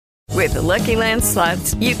With the Lucky Land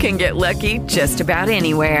Slots, you can get lucky just about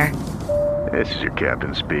anywhere. This is your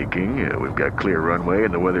captain speaking. We've got clear runway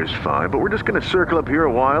and the weather's fine, but we're just going to circle up here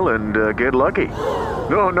a while and get lucky.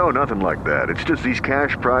 No, nothing like that. It's just these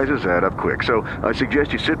cash prizes add up quick. So I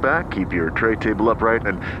suggest you sit back, keep your tray table upright,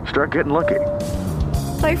 and start getting lucky.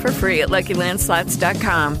 Play for free at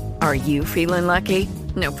LuckyLandSlots.com. Are you feeling lucky?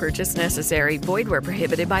 No purchase necessary. Void where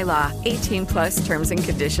prohibited by law. 18 plus terms and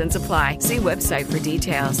conditions apply. See website for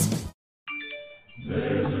details.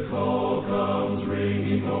 There's a call comes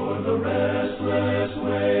ringing o'er the restless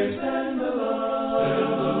waves. Send the light, send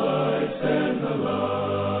the light, send the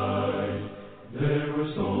light. There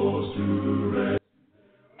were souls to rest.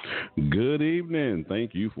 Good evening.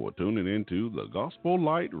 Thank you for tuning into the Gospel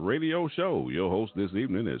Light Radio Show. Your host this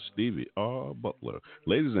evening is Stevie Butler.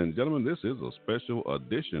 Ladies and gentlemen, this is a special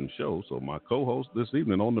edition show, so my co-host this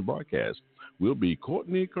evening on the broadcast will be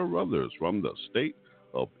Courtney Caruthers from the state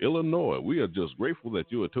of Illinois. We are just grateful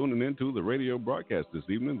that you are tuning into the radio broadcast this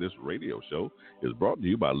evening. This radio show is brought to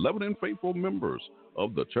you by loving and faithful members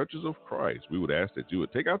of the Churches of Christ. We would ask that you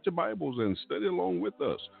would take out your Bibles and study along with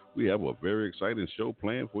us. We have a very exciting show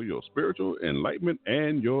planned for your spiritual enlightenment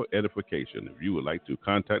and your edification. If you would like to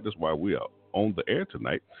contact us while we are on the air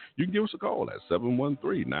tonight, you can give us a call at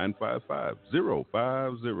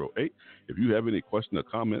 713-955-0508. If you have any questions or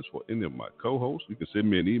comments for any of my co-hosts, you can send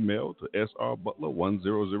me an email to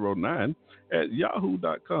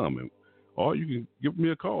srbutler1009@yahoo.com, or you can give me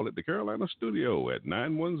a call at the Carolina studio at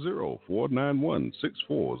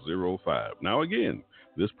 910-491-6405. Now again,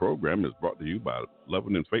 this program is brought to you by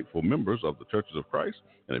loving and faithful members of the Churches of Christ,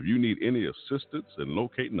 and if you need any assistance in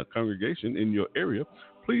locating a congregation in your area,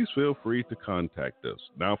 please feel free to contact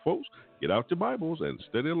us. Now, folks, get out your Bibles and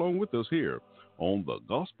study along with us here on the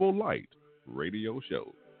Gospel Light Radio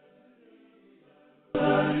Show.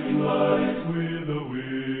 Giving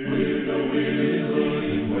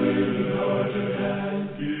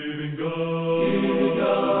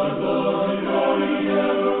God glory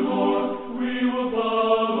evermore, we will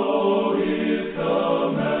follow His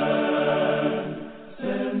command.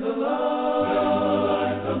 Send the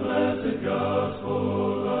light, the blessed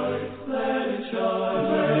gospel light. Let it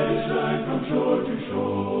shine from shore to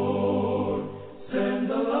shore. Send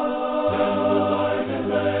the light, and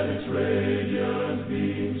let its radiant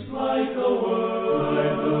beams light the world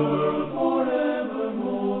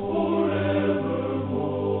forevermore, forevermore.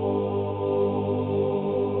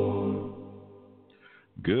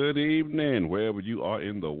 Good evening, wherever you are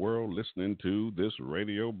in the world listening to this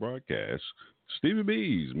radio broadcast. Stevie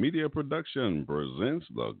B's Media Production presents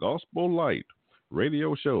the Gospel Light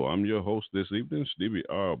Radio Show. I'm your host this evening, Stevie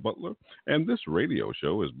R. Butler, and this radio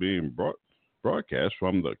show is being broadcast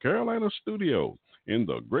from the Carolina studio in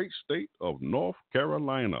the great state of North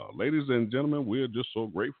Carolina. Ladies and gentlemen, we're just so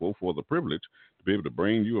grateful for the privilege to be able to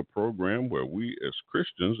bring you a program where we as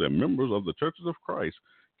Christians and members of the Churches of Christ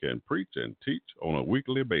can preach and teach on a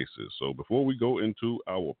weekly basis. So before we go into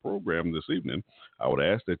our program this evening, I would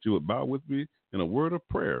ask that you would bow with me in a word of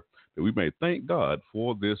prayer, that we may thank God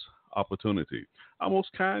for this opportunity. Our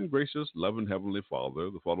most kind, gracious, loving Heavenly Father,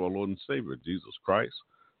 the Father of our Lord and Savior, Jesus Christ.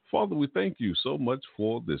 Father, we thank you so much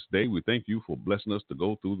for this day. We thank you for blessing us to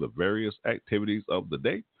go through the various activities of the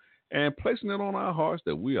day and placing it on our hearts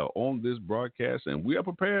that we are on this broadcast, and we are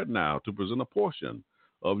prepared now to present a portion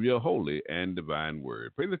of your holy and divine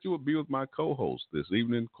word. Pray that you will be with my co-host this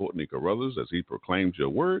evening, Courtney Caruthers, as he proclaims your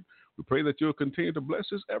word. We pray that you will continue to bless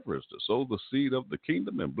his efforts to sow the seed of the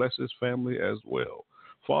kingdom and bless his family as well.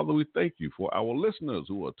 Father, we thank you for our listeners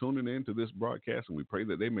who are tuning in to this broadcast, and we pray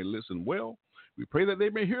that they may listen well. We pray that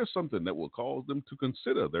they may hear something that will cause them to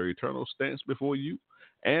consider their eternal stance before you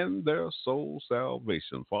and their soul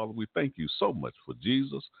salvation. Father, we thank you so much for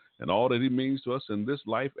Jesus and all that he means to us in this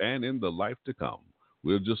life and in the life to come.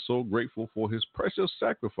 We're just so grateful for his precious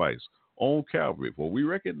sacrifice on Calvary, for we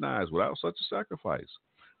recognize without such a sacrifice,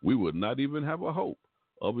 we would not even have a hope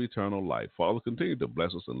of eternal life. Father, continue to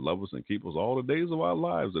bless us and love us and keep us all the days of our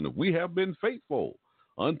lives. And if we have been faithful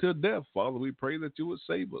until death, Father, we pray that you would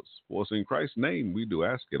save us. For it's in Christ's name we do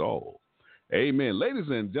ask it all. Amen. Ladies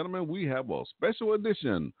and gentlemen, we have a special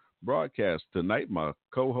edition broadcast tonight. My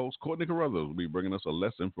co-host Courtney Caruthers will be bringing us a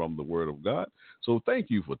lesson from the Word of God. So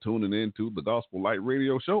thank you for tuning in to the Gospel Light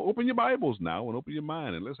Radio Show. Open your Bibles now and open your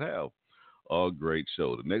mind, and let's have a great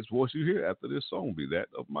show. The next voice you hear after this song will be that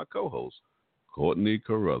of my co-host, Courtney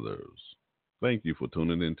Caruthers. Thank you for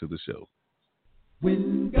tuning in to the show.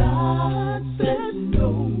 When God said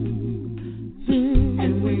no,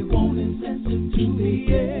 and we won't insist to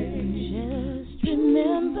the edge, just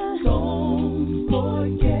remember, don't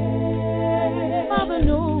forget, Father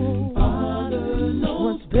knows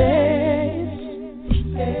what's best.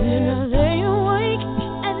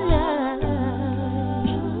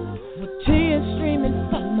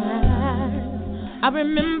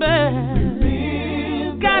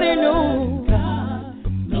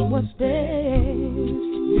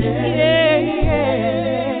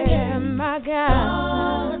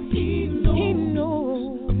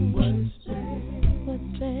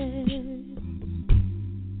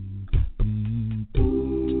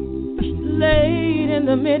 in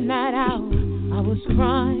the midnight hour, I was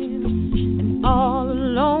crying and all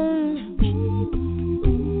alone,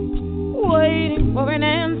 waiting for an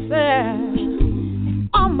answer.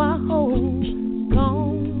 All my hope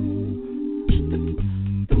gone.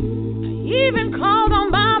 I even called on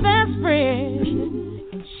my best friend,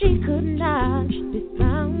 and she could not be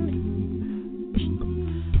found.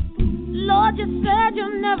 Lord, you said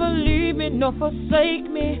you'll never leave me nor forsake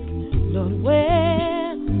me. Lord,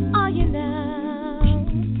 where are you now?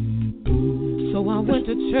 So I went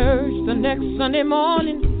to church the next Sunday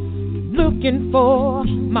morning, looking for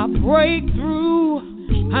my breakthrough.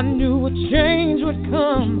 I knew a change would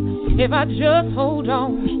come if I just hold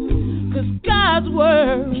on, 'cause God's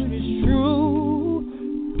word is true.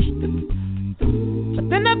 But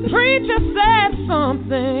then the preacher said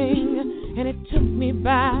something, and it took me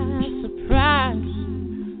by surprise.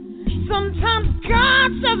 Sometimes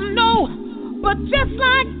God says no, but just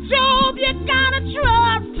like Job, you gotta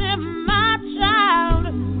trust him, my child.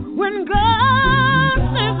 When God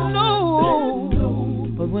says no,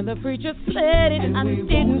 but when the preacher said it, I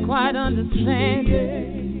didn't quite understand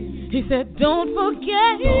it. He said, don't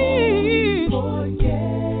forget, just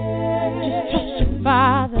trust your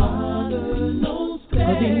Father,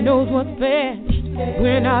 'cause he knows what's best.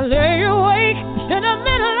 When I lay awake in the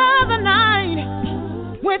middle of the night,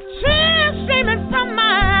 with tears streaming from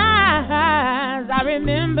my eyes, I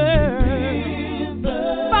remember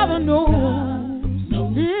Father knows,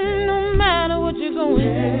 no matter what you're going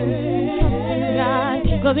through, God,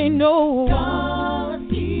 'cause he knows,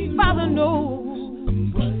 Father knows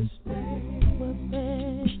what's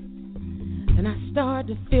best. And I started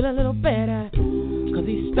to feel a little better, 'cause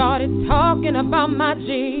he started talking about my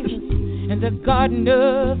Jesus in the Garden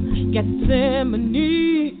of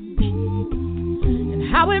Gethsemane, and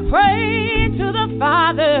how he prayed to the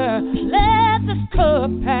Father, let this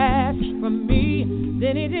cup pass from me.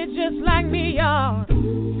 Then he did just like me, y'all.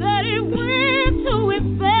 Said he went to his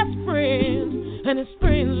best friends, and his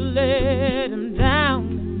friends let him down.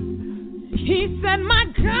 He said, my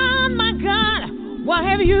God, why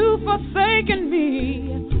have you forsaken me?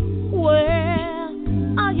 Where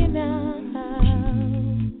are you now?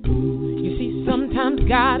 Sometimes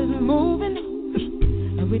God is moving,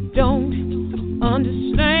 and we don't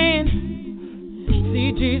understand.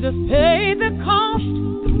 See, Jesus paid the cost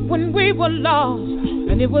when we were lost,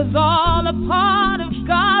 and it was all a part of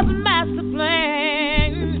God's master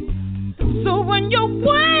plan. So when you're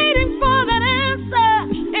waiting for that answer,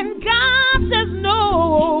 and God says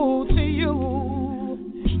no to you,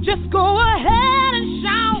 just go ahead and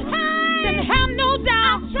shout, and have no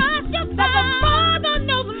doubt, trust your Father. The Father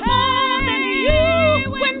knows more than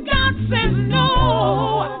you. When God says no,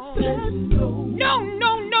 no.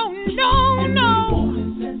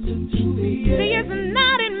 See, it's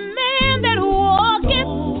not in man that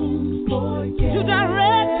walketh to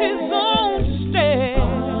direct his own steps.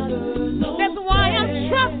 That's why I'm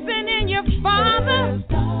trusting in your Father.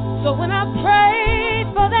 So when I prayed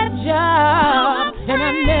for that job, and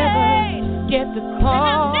I never get the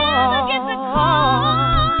call,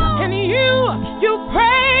 and you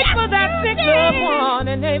prayed for that sick loved one,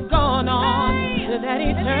 and they've gone on to that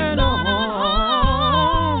eternal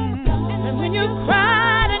home. And when you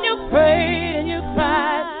cried and you prayed and you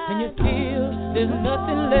cried and you feel there's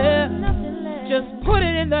nothing left, just put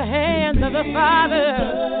it in the hands of the Father,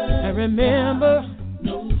 and remember,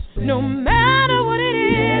 no matter what it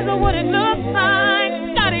is or what it looks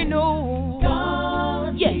like, God, he knows.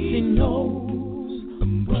 Yes, he knows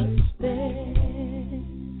what's best.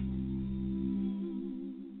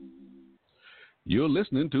 You're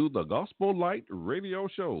listening to the Gospel Light Radio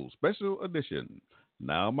Show, Special Edition.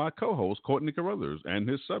 Now my co-host, Courtney Caruthers, and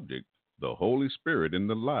his subject, the Holy Spirit in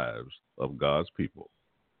the lives of God's people.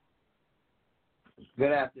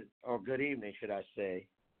 Good afternoon, or good evening, should I say.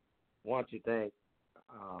 I want to thank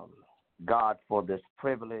God for this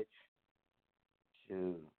privilege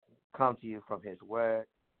to come to you from his word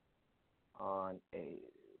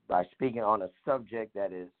by speaking on a subject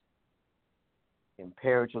that is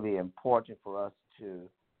imperatively important for us to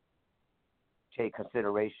take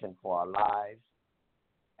consideration for our lives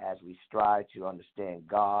as we strive to understand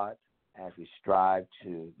God, as we strive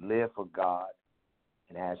to live for God,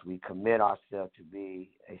 and as we commit ourselves to be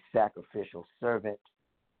a sacrificial servant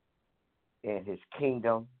in his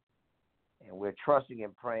kingdom. And we're trusting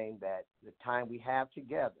and praying that the time we have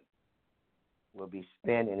together will be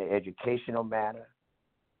spent in an educational manner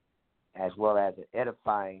as well as an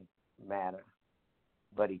edifying manner,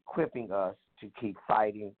 but equipping us to keep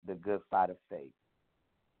fighting the good fight of faith.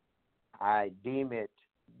 I deem it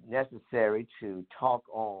necessary to talk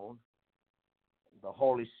on the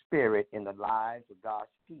Holy Spirit in the lives of God's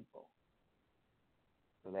people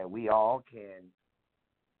so that we all can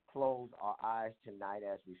close our eyes tonight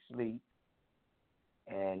as we sleep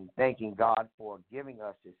and thanking God for giving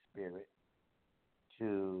us His Spirit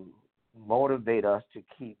to motivate us to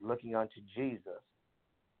keep looking unto Jesus,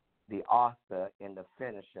 the author and the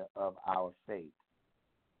finisher of our faith.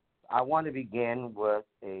 I want to begin with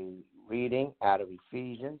a reading out of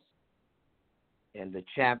Ephesians, and the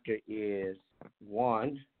chapter is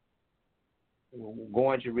 1. We're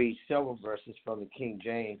going to read several verses from the King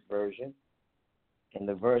James Version, and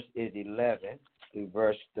the verse is 11 through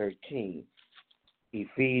verse 13.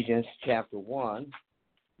 Ephesians chapter 1,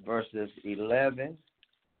 verses 11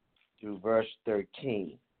 through verse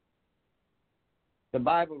 13. The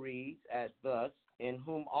Bible reads as thus, in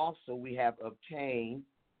whom also we have obtained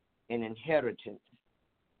an inheritance,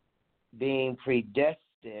 being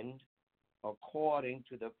predestined according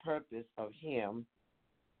to the purpose of Him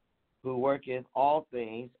who worketh all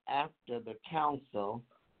things after the counsel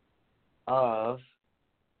of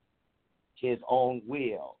His own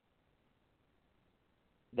will,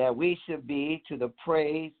 that we should be to the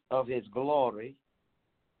praise of His glory,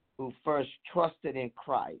 who first trusted in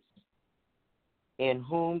Christ, in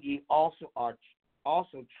whom ye also are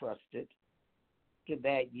trusted, to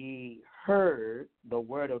that ye heard the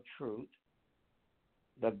word of truth,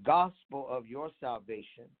 the gospel of your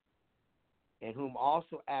salvation, in whom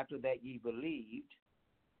also after that ye believed,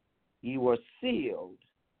 ye were sealed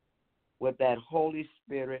with that Holy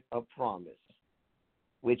Spirit of promise,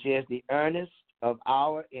 which is the earnest of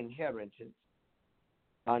our inheritance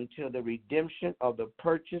until the redemption of the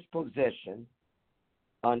purchased possession,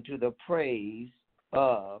 unto the praise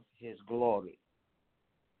of His glory.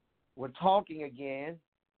 We're talking again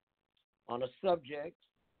on a subject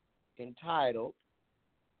entitled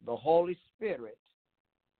the Holy Spirit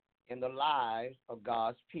in the lives of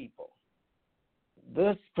God's people.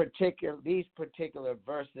 These particular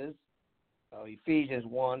verses, Ephesians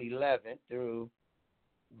 1:11 through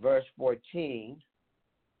verse 14,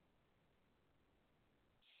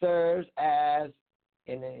 serves as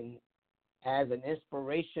an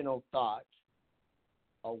inspirational thought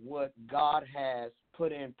of what God has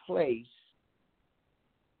put in place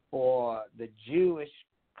for the Jewish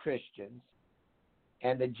Christians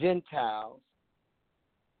and the Gentiles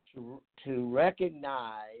to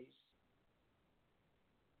recognize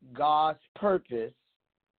God's purpose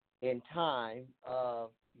in time of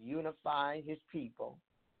unifying His people,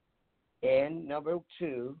 and number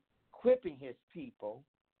 2, equipping His people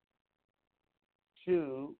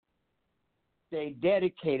to stay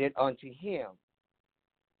dedicated unto Him.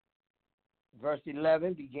 Verse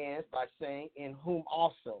 11 begins by saying, in whom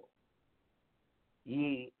also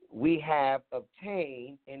we have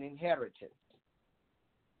obtained an inheritance.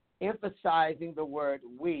 Emphasizing the word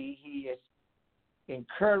we, he is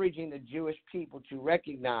encouraging the Jewish people to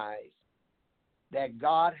recognize that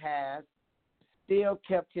God has still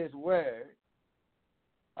kept His word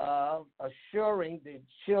of assuring the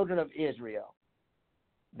children of Israel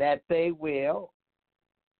that they will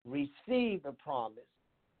receive the promise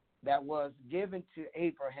that was given to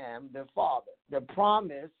Abraham, their father. The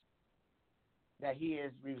promise that he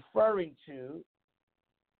is referring to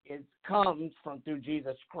comes through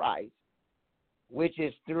Jesus Christ, which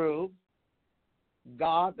is through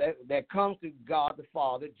God, that comes through God the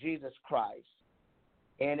Father, Jesus Christ.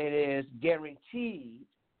 And it is guaranteed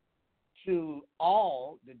to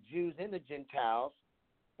all the Jews and the Gentiles,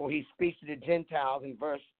 for he speaks to the Gentiles in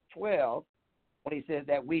verse 12 when he says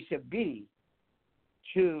that we should be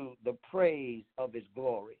to the praise of His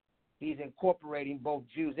glory. He's incorporating both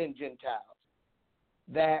Jews and Gentiles.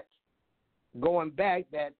 That going back,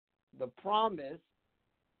 that the promise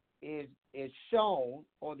is shown,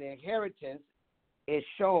 or the inheritance is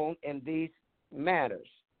shown in these manner.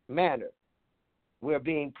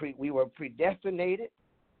 We were predestinated.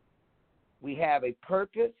 We have a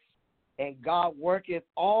purpose, and God worketh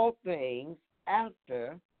all things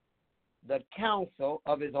after the counsel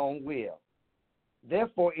of His own will.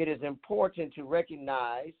 Therefore, it is important to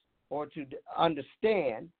recognize or to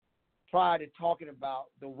understand, prior to talking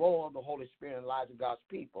about the role of the Holy Spirit in the lives of God's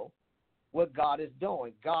people, what God is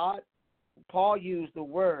doing. Paul used the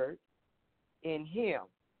word in Him.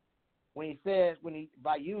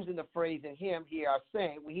 By using the phrase in Him, he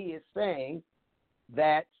is saying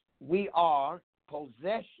that we are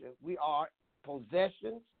possessions.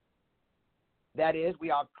 That is,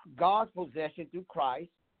 we are God's possession through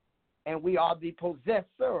Christ, and we are the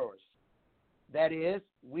possessors. That is,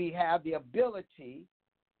 we have the ability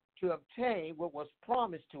to obtain what was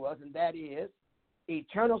promised to us, and that is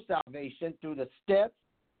eternal salvation through the steps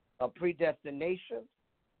of predestination,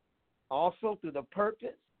 also through the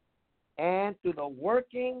purpose, and through the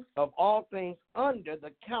working of all things under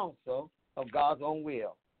the counsel of God's own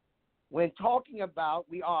will. When talking about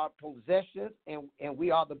we are possessors and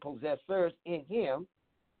we are the possessors in him,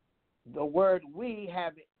 the word we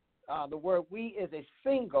is a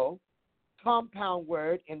single compound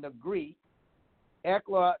word in the Greek,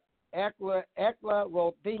 eklerothemi,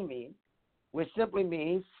 which simply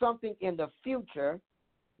means something in the future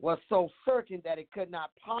was so certain that it could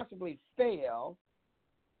not possibly fail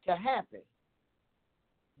to happen.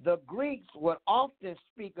 The Greeks would often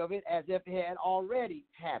speak of it as if it had already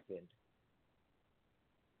happened.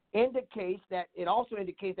 It also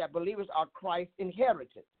indicates that believers are Christ's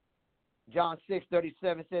inheritance. John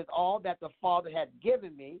 6:37 says, all that the Father hath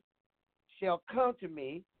given me shall come to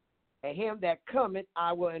me, and him that cometh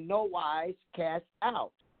I will in no wise cast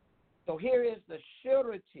out. So here is the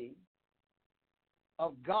surety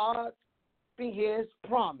of God being his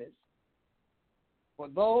promise for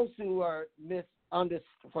those who are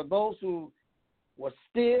for those who were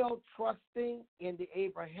still trusting in the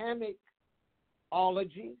Abrahamic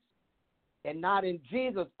ologies and not in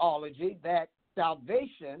Jesus' ology, that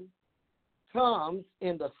salvation comes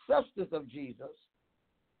in the substance of Jesus,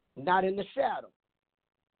 not in the shadow.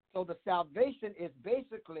 So the salvation is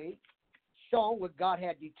basically shown what God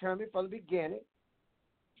had determined from the beginning.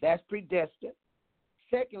 That's predestined.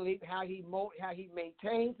 Secondly, how he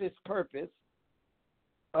maintains his purpose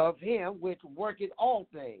of him which worketh all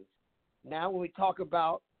things. Now, when we talk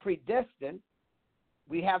about predestined,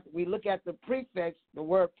 we look at the prefix, the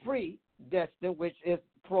word predestined, which is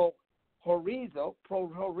prohorizo,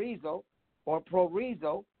 or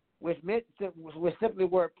prorizo, which simply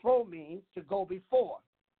word pro means to go before.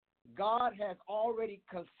 God has already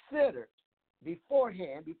considered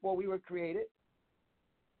beforehand, before we were created,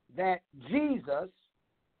 that Jesus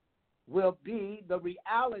will be the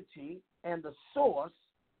reality and the source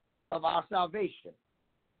of our salvation.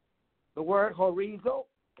 The word horizo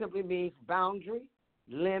simply means boundary,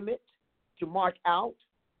 limit, to mark out,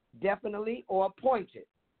 definitely, or appointed.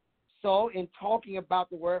 So in talking about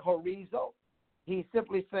the word horizo, he's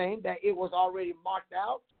simply saying that it was already marked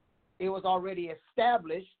out, it was already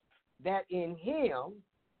established that in him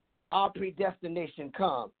our predestination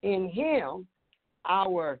comes. In him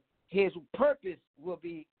his purpose will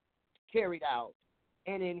be carried out.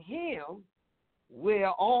 And in him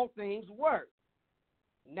will all things work.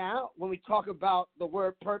 Now, when we talk about the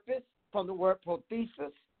word purpose from the word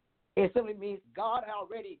prothesis, it simply means God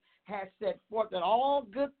already has set forth that all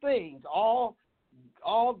good things, all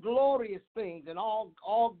glorious things, and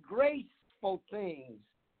all graceful things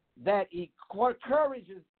that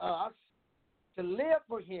encourages us to live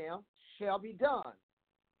for him shall be done.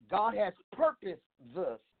 God has purposed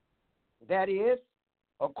this. That is,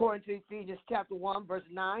 according to Ephesians chapter 1, verse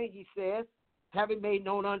 9, he says, having made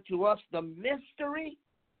known unto us the mystery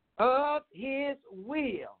of his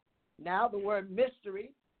will. Now, the word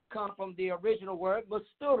mystery comes from the original word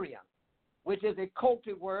mysterium, which is a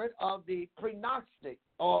cultic word of the pre-Gnostic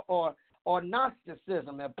or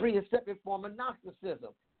Gnosticism, a pre-accepted form of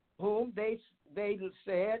Gnosticism, whom they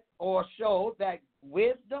said or showed that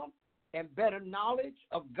wisdom and better knowledge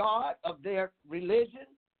of God, of their religion,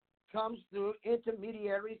 comes through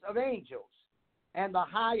intermediaries of angels. And the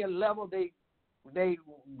higher level they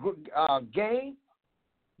gain,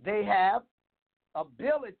 they have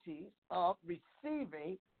abilities of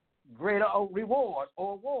receiving greater rewards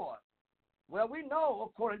or awards. Well, we know,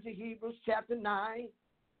 according to Hebrews chapter 9,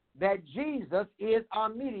 that Jesus is our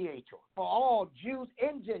mediator for all Jews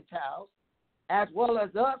and Gentiles, as well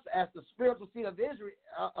as us as the spiritual seed of Israel,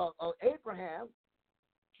 of Abraham,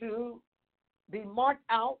 to be marked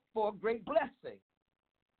out for great blessing.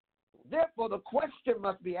 Therefore, the question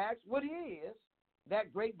must be asked, what is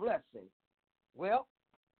that great blessing? Well,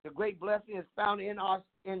 the great blessing is found in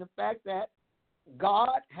the fact that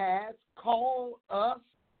God has called us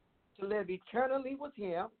to live eternally with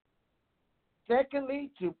him.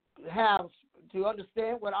 Secondly, to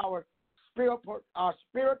understand what our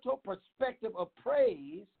spiritual perspective of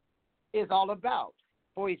praise is all about.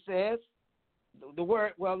 For he says,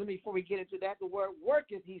 before we get into that, the word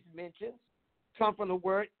worketh, he mentions, come from the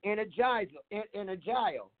word energio,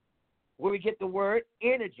 where we get the word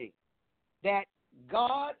energy. That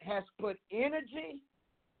God has put energy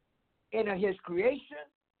in his creation,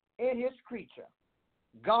 in his creature.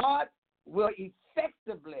 God will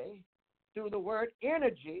effectively, through the word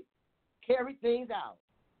energy, carry things out.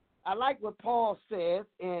 I like what Paul says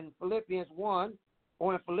in Philippians 1,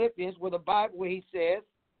 or in Philippians, where he says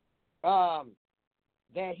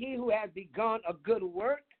that he who has begun a good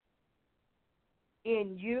work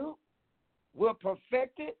in you will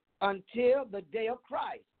perfect it until the day of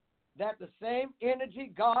Christ. That the same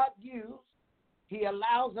energy God used, he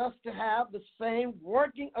allows us to have the same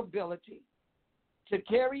working ability to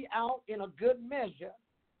carry out in a good measure,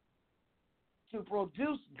 to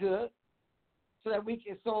produce good, so that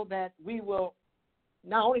we will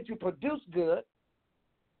not only to produce good,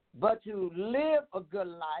 but to live a good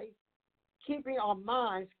life, keeping our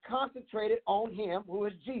minds concentrated on him who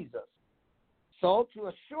is Jesus. So to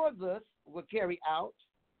assure this will carry out,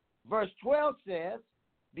 verse 12 says,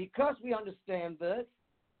 because we understand this,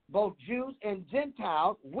 both Jews and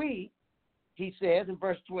Gentiles, we, he says in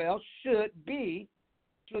verse 12, should be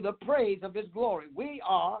to the praise of his glory. We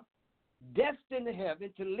are destined to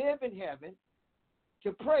heaven, to live in heaven,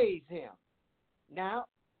 to praise him. Now,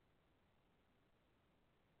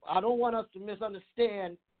 I don't want us to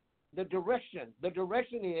misunderstand the direction. The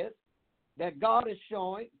direction is that God is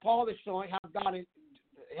showing, Paul is showing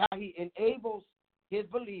how he enables his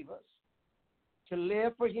believers to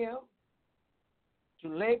live for him, to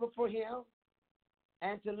labor for him,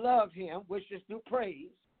 and to love him, which is through praise,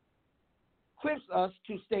 equips us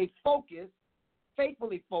to stay focused,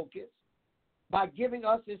 faithfully focused, by giving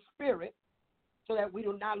us his spirit so that we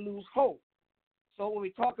do not lose hope. So when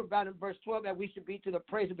we talk about in verse 12 that we should be to the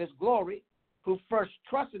praise of his glory, who first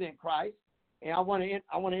trusted in Christ, and I want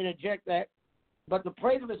to interject that, but the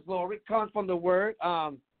praise of his glory comes from the word,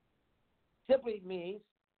 simply means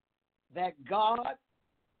that God,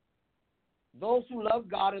 those who love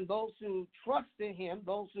God and those who trust in him,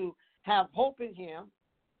 those who have hope in him,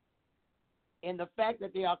 in the fact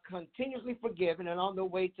that they are continuously forgiven and on their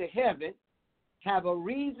way to heaven, have a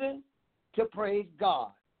reason to praise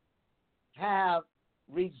God, have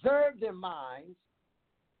reserved their minds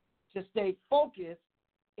to stay focused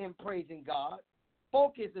in praising God.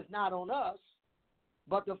 Focus is not on us,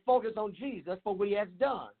 but the focus on Jesus for what he has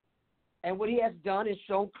done. And what he has done is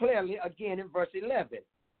shown clearly again in verse 11,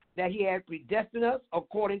 that he had predestined us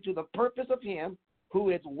according to the purpose of him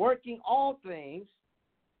who is working all things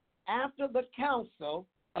after the counsel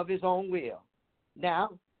of his own will.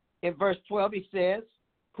 Now, in verse 12, he says,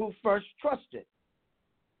 who first trusted.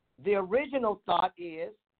 The original thought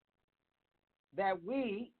is that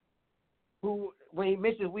when he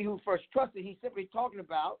mentions we who first trusted, he's simply talking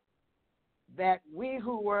about that we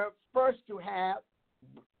who were first to have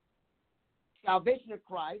salvation of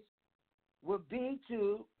Christ will be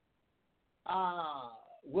to,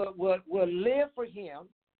 will live for him,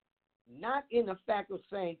 not in the fact of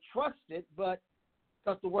saying trusted, but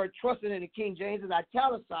because the word trusted in the King James is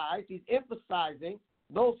italicized, he's emphasizing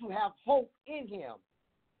those who have hope in him.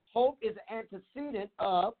 Hope is an antecedent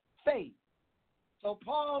of faith. So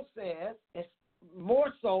Paul says it's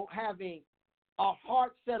more so having a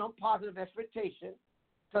heart set on positive expectation,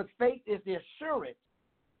 because faith is the assurance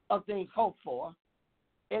of things hoped for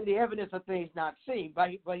and the evidence of things not seen. But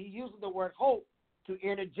he uses the word hope to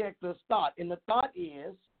interject this thought. And the thought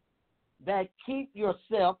is that keep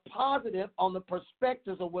yourself positive on the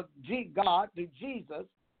perspectives of what God, through Jesus,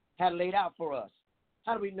 had laid out for us.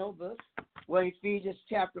 How do we know this? Well, Ephesians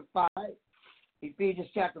chapter 5,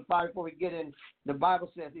 before we get in, the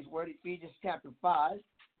Bible says these words, Ephesians chapter 5,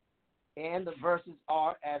 and the verses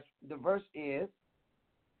are, as the verse is,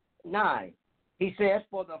 9. He says,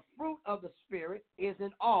 for the fruit of the Spirit is in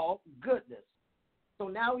all goodness. So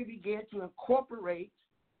now we begin to incorporate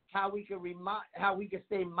how we can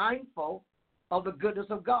stay mindful of the goodness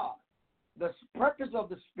of God. The purpose of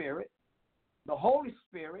the Spirit, the Holy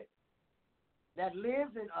Spirit that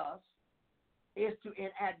lives in us, is to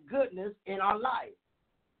enact goodness in our life.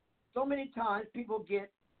 So many times people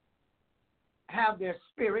have their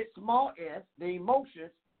spirit, small s, the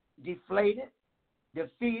emotions, deflated,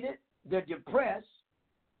 defeated, they're depressed,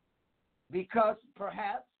 because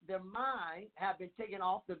perhaps their mind have been taken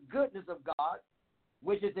off the goodness of God,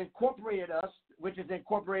 which is incorporated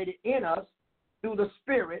in us through the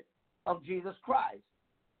Spirit of Jesus Christ.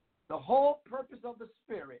 The whole purpose of the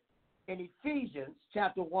Spirit in Ephesians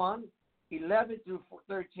chapter 1, 11 through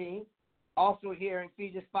 13, also here in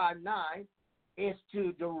Ephesians 5:9, is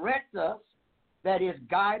to direct us, that is,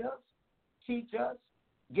 guide us, teach us,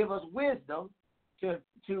 give us wisdom to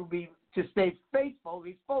stay faithful,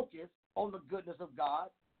 be focused on the goodness of God,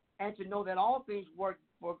 and to know that all things work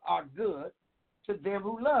for our good to them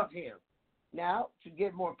who love him. Now, to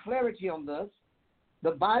get more clarity on this,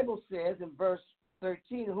 the Bible says in verse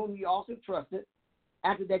 13, whom you also trusted,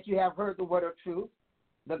 after that you have heard the word of truth,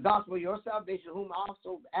 the gospel of your salvation, whom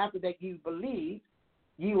also after that you believed,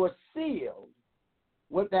 you were sealed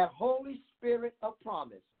with that Holy Spirit of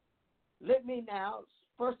promise. Let me now,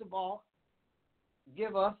 first of all,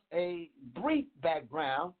 give us a brief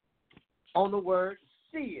background on the word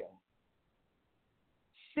seal.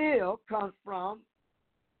 Seal comes from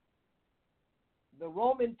the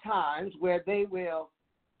Roman times where they will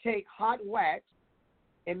take hot wax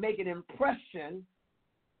and make an impression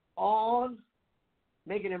on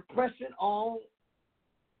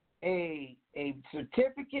a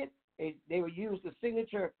certificate. They would use the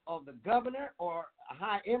signature of the governor or a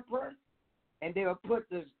high emperor, and they would put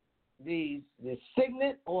the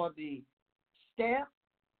signet or the stamp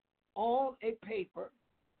on a paper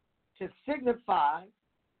to signify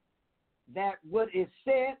that what is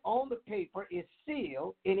said on the paper is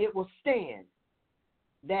sealed and it will stand.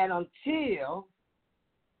 That until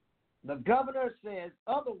the governor says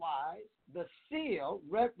otherwise, the seal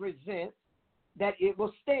represents that it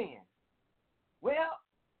will stand. Well,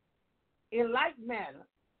 in like manner,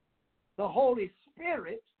 the Holy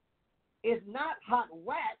Spirit is not hot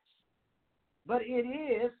wax, but it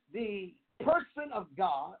is the person of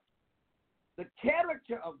God, the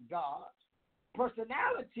character of God,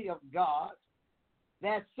 personality of God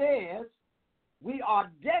that says we are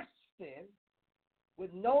destined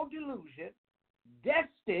with no delusion,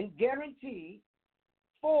 destined, guaranteed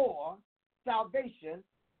for salvation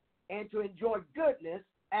and to enjoy goodness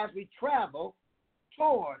as we travel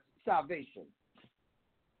towards salvation.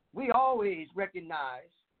 We always recognize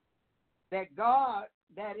that God,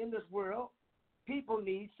 that in this world, people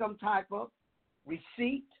need some type of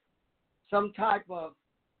receipt, some type of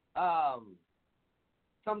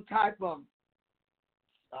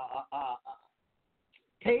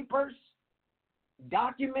papers,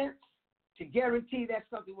 documents to guarantee that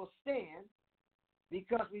something will stand,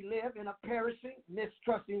 because we live in a perishing,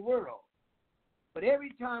 mistrusting world. But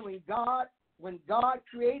every time when God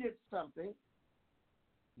created something,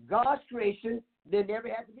 God's creation did never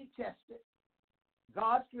have to be tested.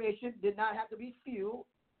 God's creation did not have to be fueled.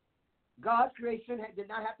 God's creation did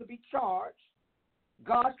not have to be charged.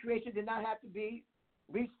 God's creation did not have to be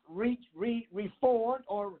reformed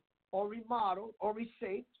or remodeled or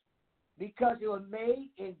reshaped, because it was made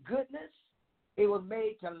in goodness. It was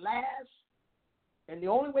made to last. And the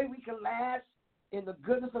only way we can last in the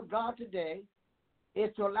goodness of God today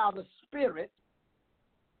is to allow the Spirit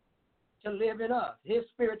to live in us, His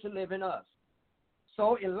Spirit to live in us.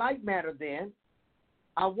 So in like manner then,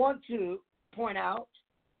 I want to point out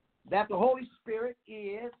that the Holy Spirit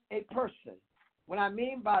is a person. What I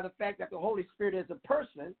mean by the fact that the Holy Spirit is a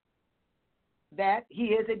person, that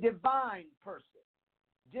He is a divine person.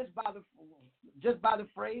 Just by the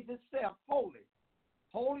phrase itself, holy.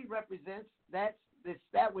 Holy represents that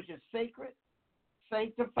which is sacred,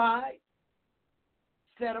 sanctified,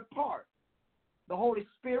 set apart. The Holy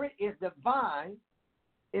Spirit is divine,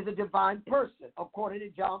 is a divine person, according to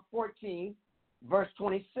John 14, verse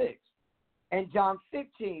 26, and John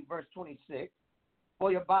 15, verse 26.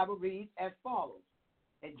 For your Bible reads as follows.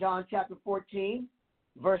 In John chapter 14,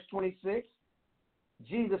 verse 26,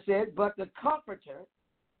 Jesus said, "But the Comforter,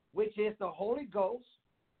 which is the Holy Ghost,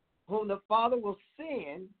 whom the Father will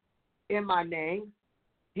send in my name,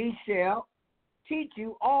 He shall teach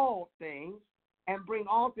you all things and bring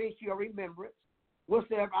all things to your remembrance,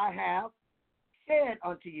 whatsoever I have said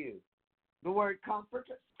unto you." The word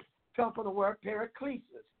comforter comes from the word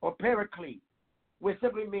paraklesis or paraclete, which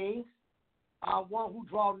simply means one who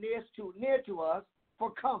draws near to us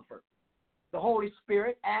for comfort. The Holy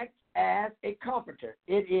Spirit acts as a comforter.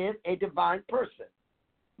 It is a divine person.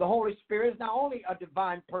 The Holy Spirit is not only a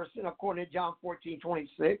divine person, according to John 14,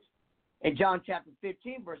 26, and John chapter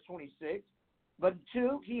 15, verse 26, but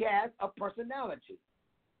two, He has a personality,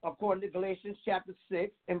 according to Galatians chapter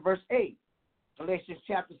 6 and verse 8. Galatians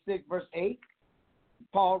chapter 6, verse 8,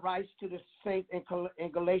 Paul writes to the saints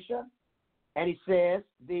in Galatia, and he says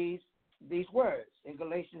these words in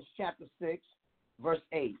Galatians chapter 6, verse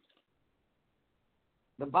 8.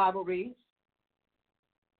 The Bible reads,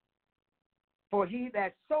 "For he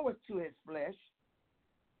that soweth to his flesh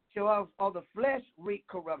shall of the flesh reap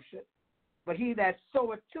corruption, but he that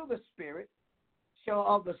soweth to the Spirit shall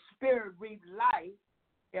of the Spirit reap life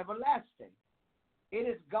everlasting." It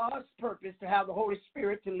is God's purpose to have the Holy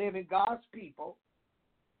Spirit to live in God's people,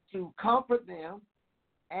 to comfort them,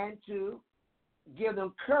 and to give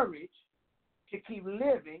them courage to keep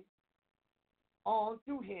living on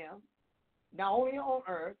through Him, not only on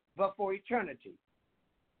earth, but for eternity.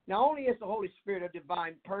 Not only is the Holy Spirit a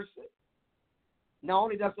divine person, not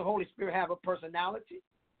only does the Holy Spirit have a personality,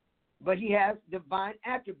 but He has divine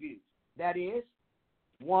attributes. That is,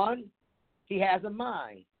 one, He has a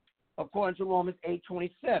mind, according to Romans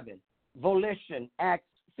 8:27, volition, Acts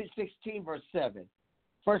 16, verse 7,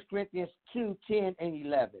 1 Corinthians 2:10 and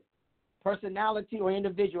 11. personality or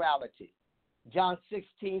individuality. John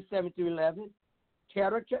 16, 7 through 11.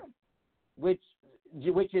 Character, which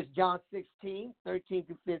is John 16, 13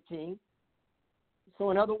 through 15.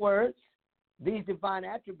 So in other words, these divine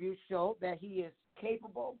attributes show that he is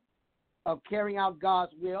capable of carrying out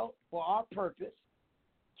God's will for our purpose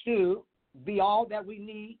to be all that we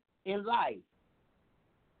need in life.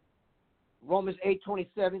 Romans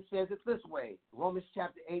 8:27 says it this way. Romans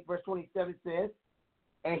chapter 8, verse 27 says,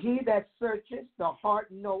 and he that searches the heart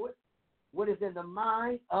knoweth what is in the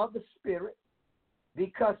mind of the Spirit,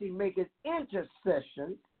 because he maketh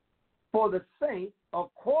intercession for the saints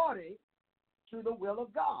according to the will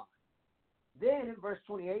of God. Then in verse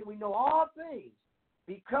 28, we know all things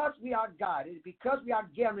because we are guided, because we are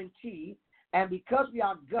guaranteed, and because we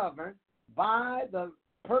are governed by the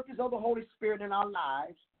purpose of the Holy Spirit in our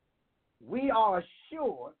lives. We are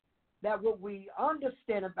assured that what we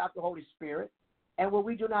understand about the Holy Spirit and what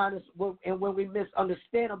we do not, and when we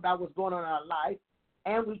misunderstand about what's going on in our life,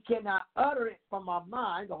 and we cannot utter it from our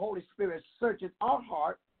mind, the Holy Spirit searches our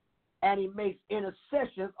heart, and he makes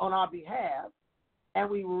intercessions on our behalf, and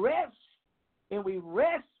we rest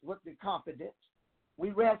with the confidence. We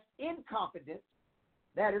rest in confidence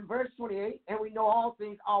that in verse 28, and we know all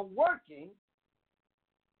things are working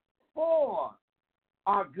for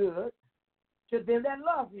our good to them that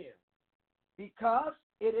love him, because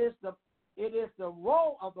it is the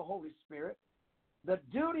role of the Holy Spirit, the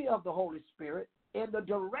duty of the Holy Spirit, in the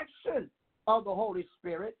direction of the Holy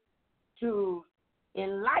Spirit to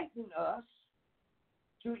enlighten us,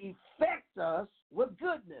 to effect us with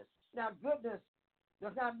goodness. Now, goodness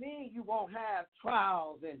does not mean you won't have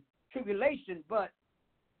trials and tribulation, but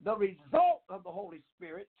the result of the Holy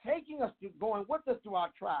Spirit taking us to going with us through our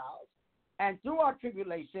trials and through our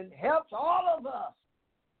tribulation helps all of us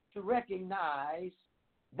to recognize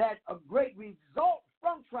that a great result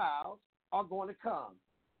from trials are going to come.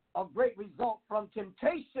 A great result from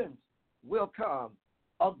temptations will come.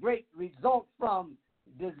 A great result from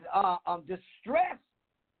distress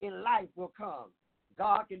in life will come.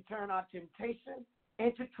 God can turn our temptation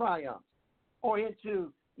into triumph, or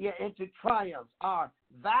into triumphs. Our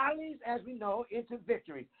valleys, as we know, into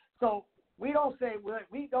victory. So we don't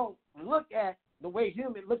look at the way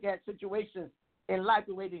humans look at situations in life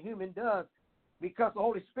the way the human does, because the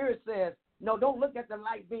Holy Spirit says, no, don't look at the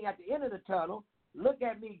light being at the end of the tunnel. Look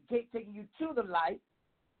at me taking you to the light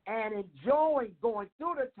and enjoy going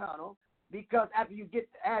through the tunnel, because as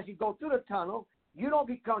you go through the tunnel, you don't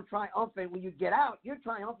become triumphant when you get out. You're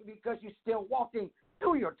triumphant because you're still walking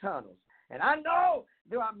through your tunnels. And I know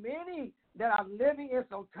there are many that are living in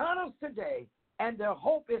some tunnels today, and their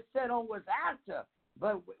hope is set on what's after.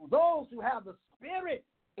 But those who have the Spirit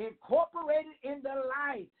incorporated in their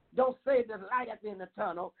life don't say there's light at the end of the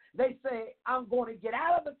tunnel. They say, I'm going to get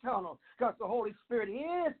out of the tunnel, because the Holy Spirit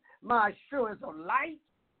is my assurance of light.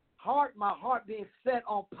 My heart being set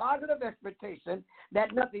on positive expectation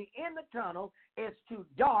that nothing in the tunnel is too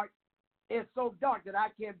dark. It's so dark that I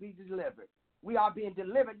can't be delivered. We are being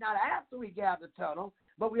delivered not after we get out of the tunnel,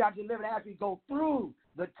 but we are delivered as we go through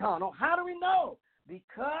the tunnel. How do we know?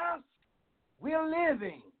 Because we're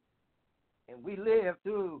living, and we live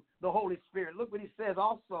through the Holy Spirit. Look what he says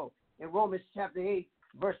also in Romans chapter 8,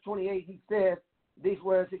 verse 28. He says these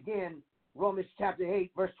words again. Romans chapter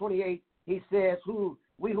 8, verse 28, he says,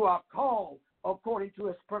 we who are called according to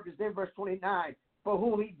his purpose. Then verse 29, for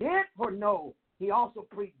whom he did foreknow, he also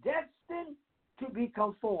predestined to be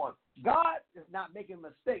conformed. God is not making a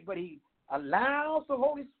mistake, but he allows the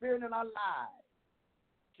Holy Spirit in our lives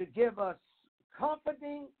to give us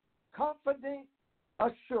comforting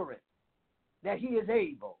assurance that he is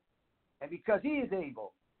able. And because he is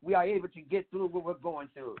able, we are able to get through what we're going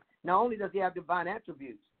through. Not only does he have divine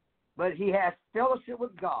attributes, but he has fellowship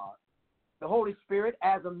with God. The Holy Spirit,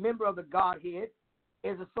 as a member of the Godhead,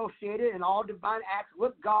 is associated in all divine acts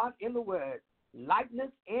with God in the Word, likeness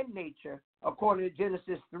and nature, according to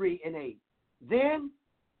Genesis 3 and 8. Then,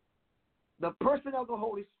 the person of the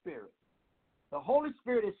Holy Spirit. The Holy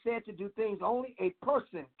Spirit is said to do things only a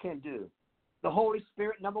person can do. The Holy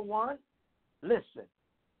Spirit, number one, listen.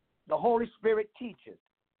 The Holy Spirit teaches.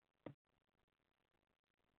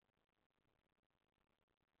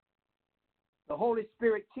 The Holy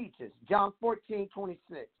Spirit teaches. John 14:26.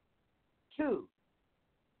 2.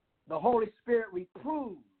 The Holy Spirit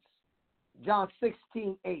reproves. John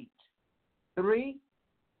 16:8. 3.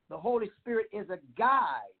 The Holy Spirit is a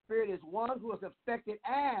guide. Spirit is one who is affected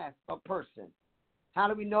as a person. How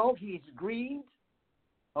do we know? He is grieved.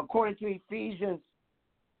 According to Ephesians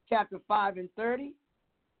chapter 5 and 30.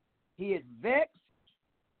 He is vexed.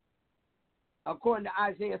 According to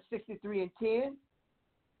Isaiah 63 and 10.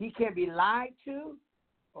 He can be lied to,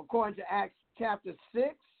 according to Acts chapter 6,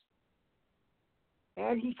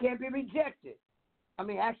 and he can be rejected.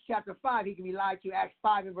 Acts chapter 5, he can be lied to, Acts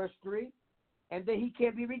 5 and verse 3, and then he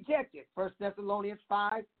can be rejected, 1 Thessalonians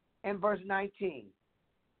 5 and verse 19.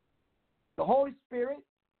 The Holy Spirit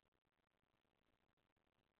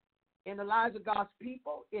in the lives of God's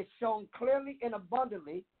people is shown clearly and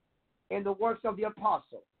abundantly in the works of the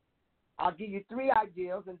apostle. I'll give you 3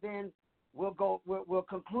 ideas, and then we'll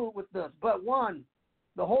conclude with this. But 1,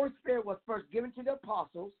 the Holy Spirit was first given to the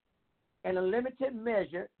apostles in a limited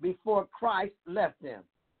measure before Christ left them.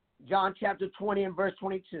 John chapter 20 and verse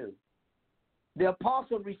 22. The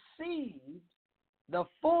apostle received the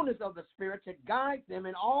fullness of the Spirit to guide them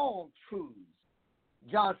in all truths.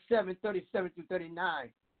 John 7, 37 through 39.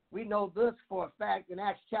 We know this for a fact in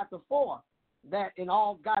Acts chapter 4, that in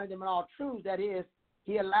all guided them in all truths, that is,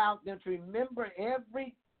 he allowed them to remember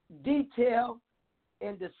every detail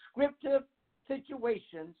in descriptive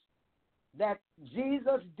situations that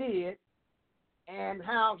Jesus did and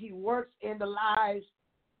how he works in the lives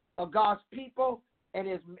of God's people and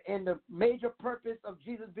the major purpose of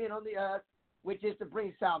Jesus being on the earth, which is to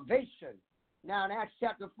bring salvation. Now in Acts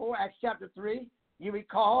chapter 4, Acts chapter 3, you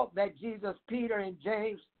recall that Peter and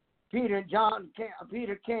John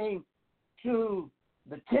came to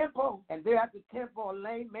the temple, and there at the temple a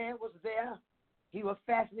lame man was there. He was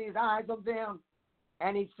fastening his eyes on them,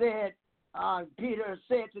 and he said, Peter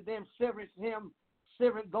said to them,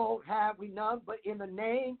 silver and gold have we none, but in the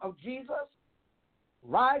name of Jesus,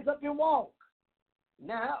 rise up and walk.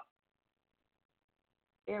 Now,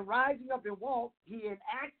 in rising up and walk, he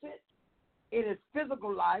enacted in his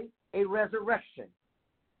physical life a resurrection.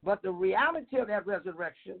 But the reality of that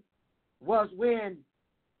resurrection was when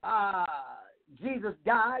Jesus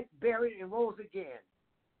died, buried, and rose again.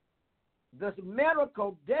 This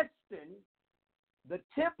miracle destined the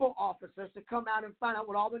temple officers to come out and find out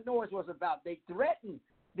what all the noise was about. They threatened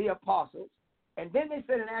the apostles, and then they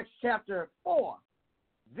said in Acts chapter 4,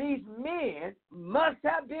 these men must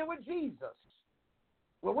have been with Jesus.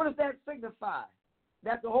 Well, what does that signify?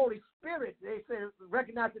 That the Holy Spirit, they said,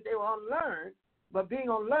 recognized that they were unlearned, but being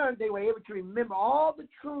unlearned, they were able to remember all the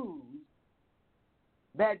truths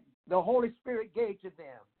that the Holy Spirit gave to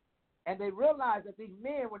them. And they realized that these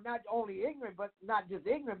men were not only ignorant, but not just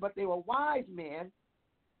ignorant, but they were wise men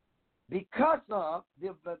because of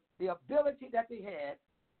the ability that they had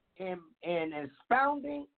in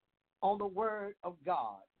expounding on the word of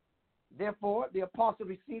God. Therefore, the apostle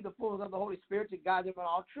received the fullness of the Holy Spirit to guide them in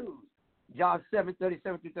all truths. John 7,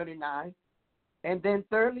 37 through 39. And then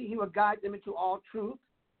thirdly, he will guide them into all truth.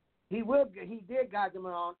 He did guide them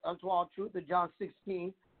unto all truth in John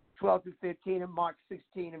 16, 12 through 15, and Mark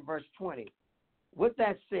 16 and verse 20. With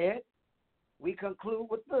that said, we conclude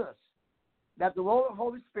with this, that the role of the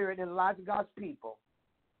Holy Spirit in the lives of God's people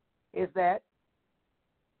is that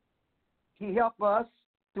he helps us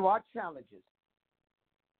through our challenges.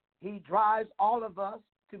 He drives all of us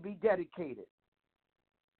to be dedicated.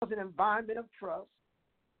 It's an environment of trust.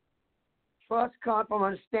 Trust comes from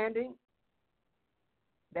understanding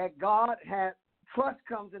that God has, trust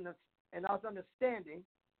comes in us understanding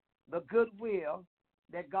the goodwill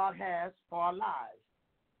that God has for our lives.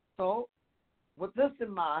 So, with this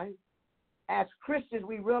in mind, as Christians,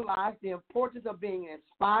 we realize the importance of being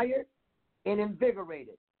inspired and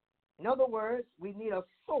invigorated. In other words, we need a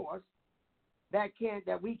source that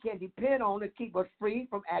we can depend on to keep us free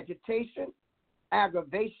from agitation,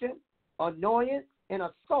 aggravation, annoyance, and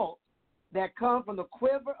assault that come from the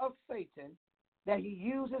quiver of Satan that he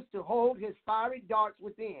uses to hold his fiery darts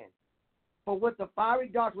within. For with the fiery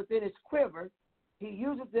darts within his quiver, he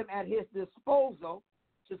uses them at his disposal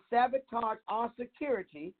to sabotage our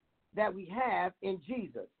security that we have in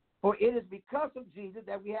Jesus. For it is because of Jesus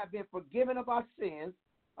that we have been forgiven of our sins,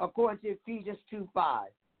 according to Ephesians 2:5.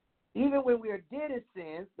 Even when we are dead in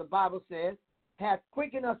sins, the Bible says, hath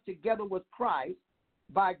quickened us together with Christ.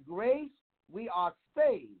 By grace we are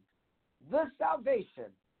saved. This salvation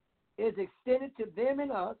is extended to them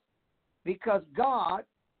and us because God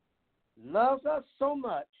loves us so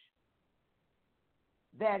much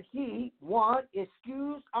that he, one,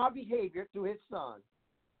 excused our behavior through his Son.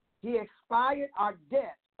 He expired our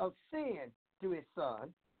debt of sin through his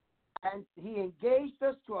Son, and he engaged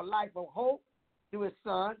us to a life of hope through his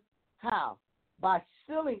Son. How? By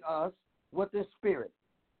sealing us with his Spirit.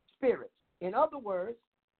 In other words,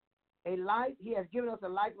 he has given us a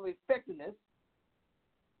life of effectiveness,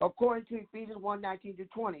 according to Ephesians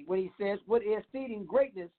 1:19-20, when he says, what is exceeding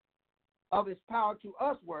greatness of his power to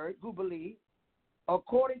us, who believe,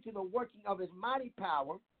 according to the working of his mighty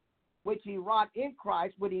power, which he wrought in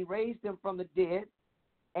Christ when he raised him from the dead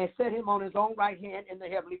and set him on his own right hand in the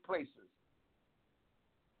heavenly places.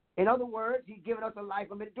 In other words, he's given us a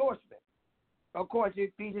life of endorsement. According to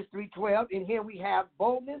Ephesians 3:12, in him we have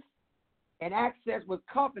boldness and access with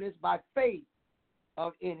confidence by faith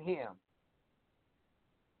in him.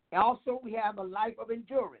 And also we have a life of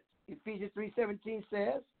endurance. Ephesians 3:17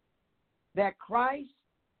 says that Christ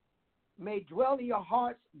may dwell in your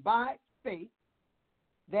hearts by faith,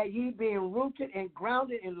 that ye being rooted and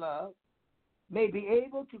grounded in love, may be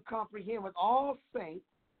able to comprehend with all saints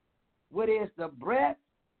what is the breadth,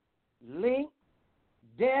 length,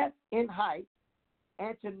 depth, and height,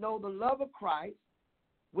 and to know the love of Christ,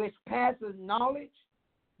 which passes knowledge,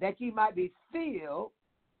 that ye might be filled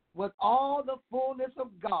with all the fullness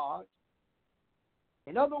of God.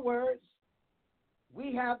 In other words,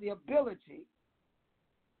 we have the ability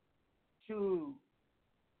to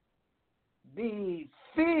be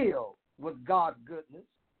filled with God's goodness,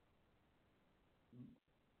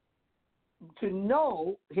 to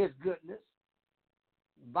know his goodness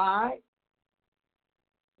by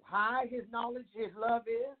how high his knowledge, his love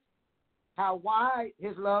is, how wide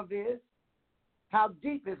his love is, how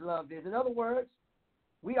deep his love is. In other words,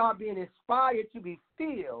 we are being inspired to be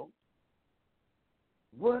filled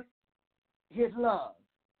with his love.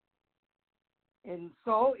 And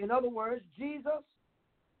so, in other words, Jesus,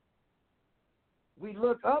 we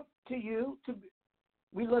look up to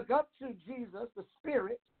Jesus, the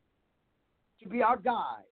Spirit, to be our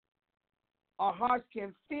guide. Our hearts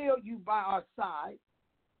can feel you by our side.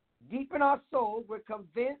 Deep in our soul, we're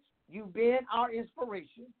convinced you've been our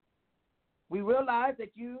inspiration. We realize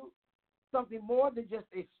that you something more than just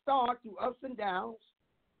a star through ups and downs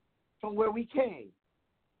from where we came.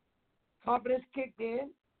 Confidence kicked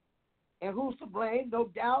in, and who's to blame? No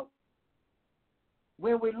doubt,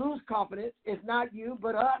 when we lose confidence, it's not you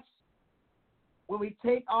but us. When we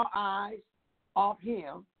take our eyes off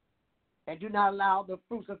him and do not allow the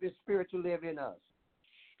fruits of his Spirit to live in us.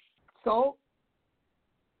 So,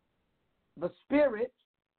 the Spirit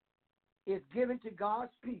is given to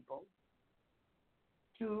God's people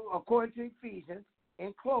to, according to Ephesians,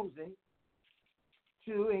 in closing,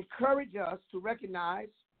 to encourage us to recognize,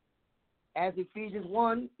 as Ephesians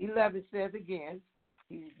 1:11 says again,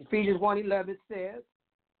 Ephesians 1:11 says,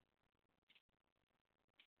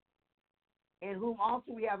 in whom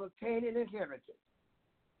also we have obtained an inheritance,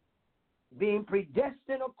 being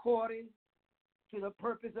predestined according to the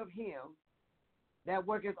purpose of him that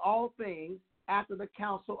worketh all things after the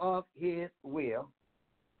counsel of his will.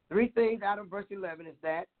 Three things out of verse 11 is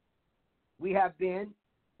that it has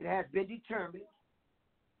been determined.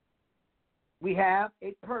 We have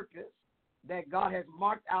a purpose that God has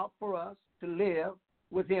marked out for us to live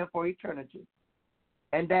with him for eternity,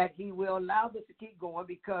 and that he will allow us to keep going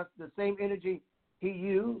because the same energy he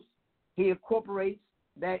used, he incorporates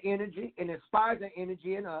that energy and inspires that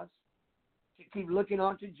energy in us to keep looking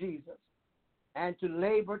unto Jesus and to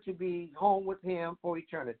labor to be home with him for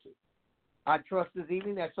eternity. I trust this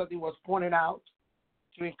evening that something was pointed out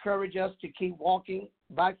to encourage us to keep walking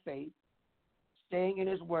by faith, staying in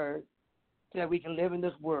his word, so that we can live in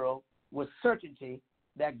this world with certainty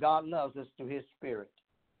that God loves us through his Spirit.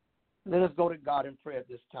 Let us go to God in prayer at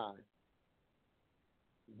this time.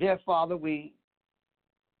 Dear Father, we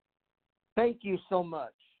thank you so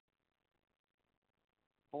much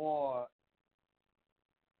for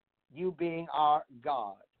you being our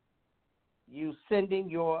God, you sending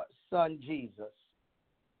your Son Jesus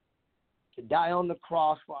to die on the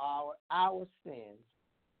cross for our sins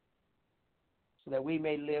so that we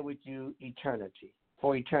may live with you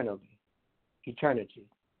for eternity.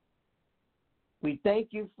 We thank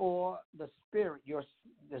you for the Spirit,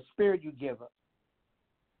 the Spirit you give us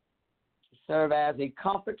to serve as a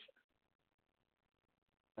comfort,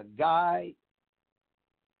 a guide,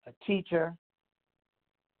 a teacher,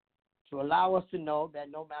 to allow us to know that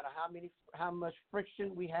no matter how much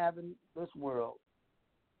friction we have in this world,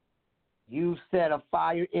 you set a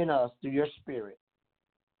fire in us through your Spirit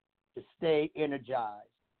to stay energized,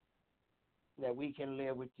 so that we can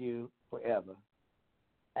live with you forever.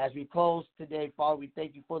 As we close today, Father, we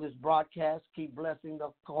thank you for this broadcast. Keep blessing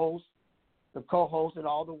the co-hosts, and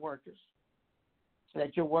all the workers, so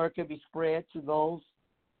that your word can be spread to those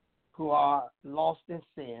who are lost in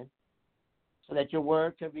sin, so that your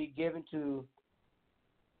word can be given to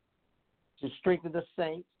strengthen the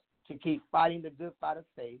saints, to keep fighting the good fight of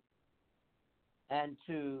faith, and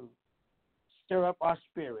to stir up our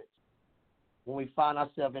spirits when we find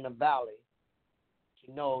ourselves in a valley,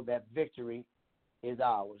 to know that victory is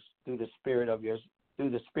ours through the Spirit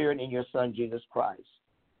in your Son Jesus Christ.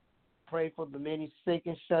 Pray for the many sick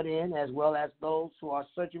and shut in, as well as those who are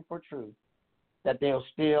searching for truth, that they'll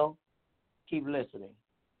still keep listening.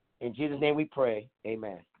 In Jesus' name we pray.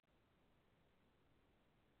 Amen.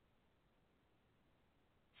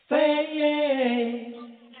 Say yes.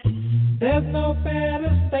 There's no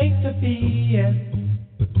better state to be in.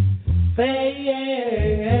 Say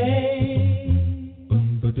yes.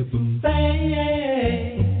 Say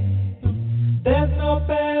yes. There's no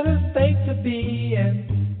better state to be in.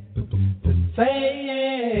 Say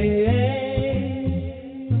yes.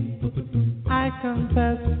 I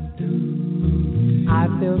confess, I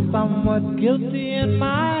feel somewhat guilty in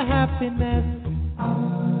my happiness.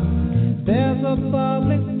 There's a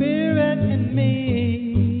bubbling spirit in me.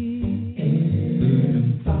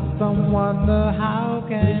 Some wonder how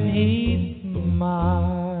can he smile?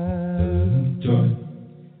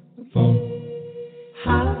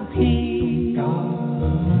 How he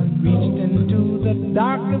reached into the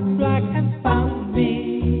darkest black and found me.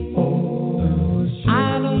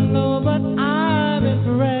 I don't know, but I'm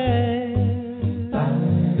impressed.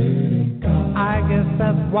 I guess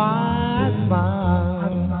that's why I smile.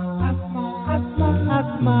 I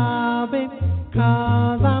smile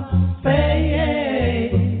because I'm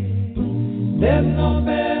saying there's no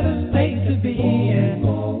better state to be in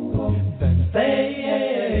than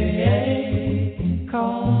saying,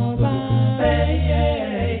 cause I'm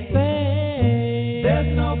saying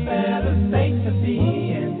there's no better state to be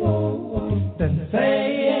in than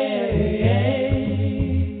saying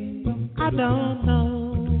I don't know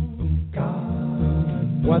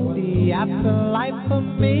what the afterlife for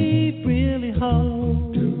me really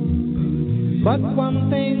holds, but one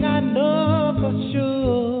thing I know for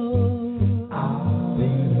sure,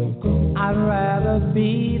 I'd rather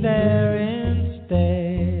be there instead.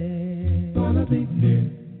 Gonna be there,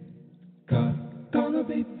 God, gonna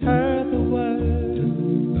be there. Heard the word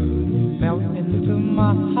melt into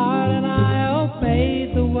my heart and I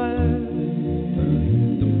obeyed the word.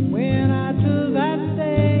 When I do that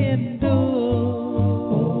day and do,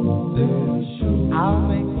 I'll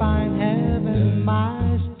make fine heaven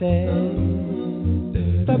my stay.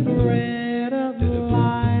 The bread of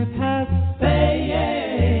life has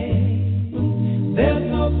saying there's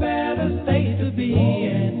no better state to be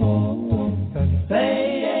in than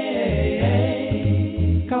saying,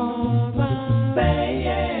 cause I'm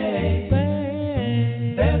saying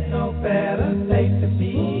there's no better state to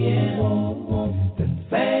be in than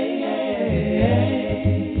saying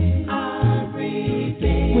I'm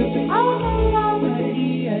redeemed with all the love that he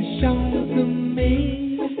has shown to me.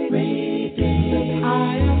 I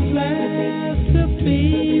am blessed to be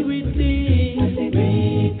redeemed,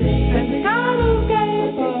 and God who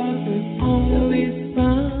gave us His only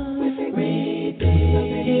Son,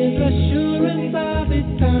 His assurance of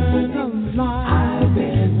eternal life. I've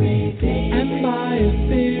been redeemed, and by His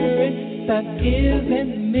Spirit that is in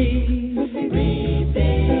me,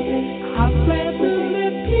 I plan to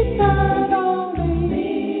live eternally.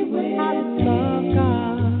 I love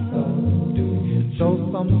God, so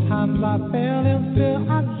sometimes I fail and still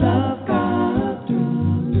I love God.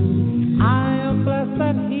 I am blessed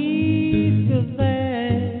that He's still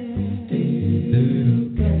there,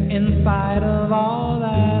 in spite of all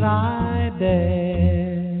that I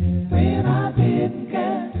did. When I didn't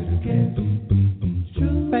get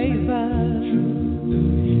true favor,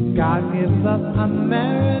 God gives us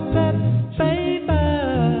unmerited favor.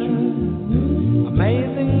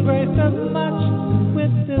 Amazing grace does much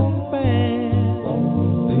with despair.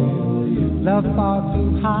 Love far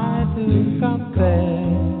too high to compare.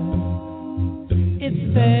 It's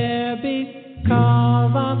there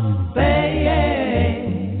because I'm saying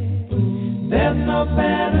there's no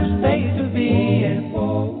better state to be in.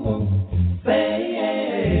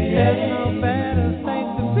 Saying there's no better state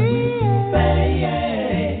to be in.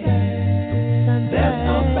 Saying there's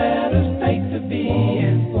no better state to be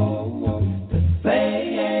in.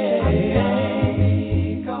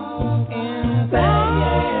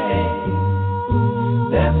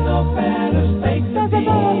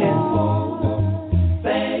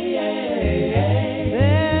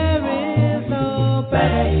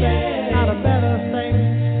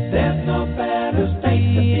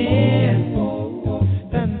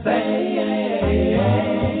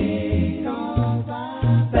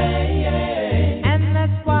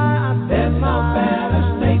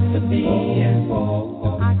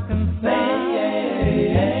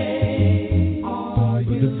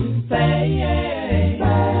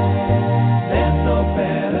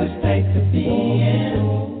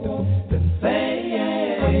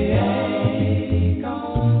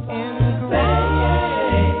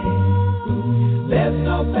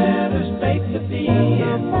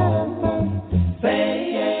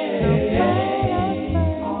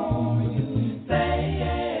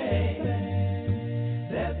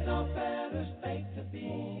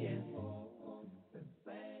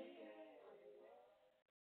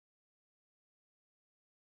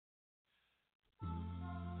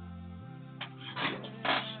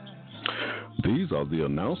 These are the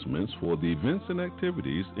announcements for the events and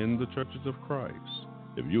activities in the Churches of Christ.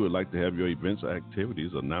 If you would like to have your events or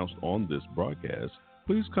activities announced on this broadcast,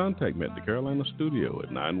 please contact me at the Carolina studio at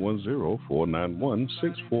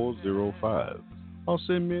 910-491-6405. Or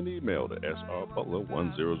send me an email to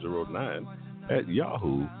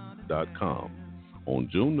srbutler1009@yahoo.com. On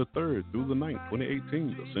June the 3rd through the 9th,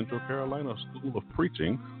 2018, the Central Carolina School of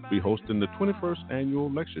Preaching will be hosting the 21st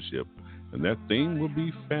Annual Lectureship, and that theme will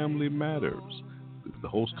be Family Matters. The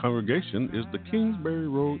host congregation is the Kingsbury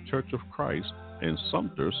Road Church of Christ in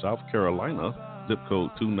Sumter, South Carolina, zip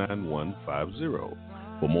code 29150.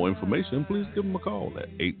 For more information, please give them a call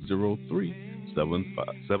at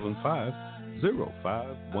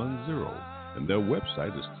 803-775-0510, and their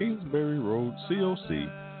website is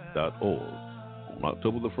kingsburyroadcoc.org. On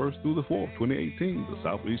October the 1st through the 4th, 2018, the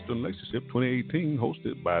Southeastern Lectureship 2018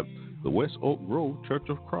 hosted by the West Oak Grove Church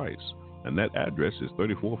of Christ, and that address is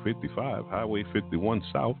 3455 Highway 51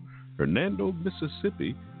 South, Hernando,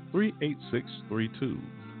 Mississippi, 38632.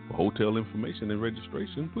 For hotel information and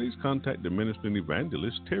registration, please contact the ministering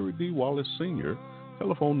evangelist Terry D. Wallace Sr.,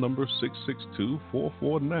 telephone number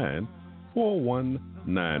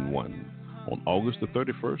 662-449-4191. On August the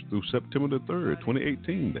 31st through September the 3rd,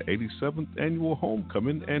 2018, the 87th Annual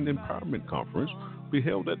Homecoming and Empowerment Conference will be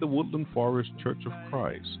held at the Woodland Forest Church of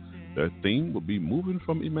Christ. Their theme will be Moving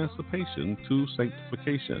from Emancipation to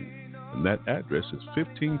Sanctification, and that address is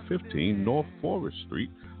 1515 North Forest Street,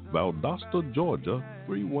 Valdosta, Georgia,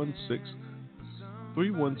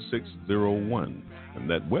 31601, and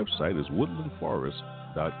that website is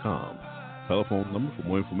woodlandforest.com. Telephone number for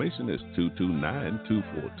more information is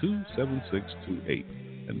 229-242-7628,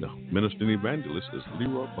 and the ministering evangelist is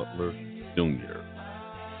Leroy Butler, Jr.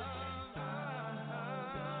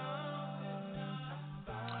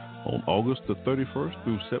 On August the 31st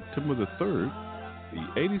through September the 3rd, the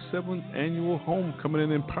 87th Annual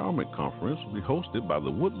Homecoming and Empowerment Conference will be hosted by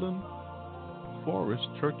the Woodland Forest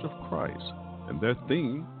Church of Christ, and their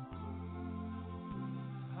theme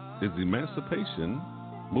is Emancipation,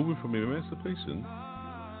 Moving from Emancipation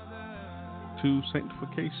to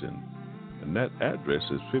Sanctification, and that address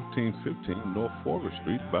is 1515 North Forest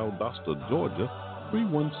Street, Valdosta, Georgia,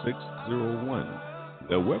 31601.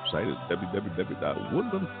 Their website is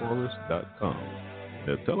www.woodlandforest.com.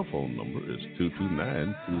 Their telephone number is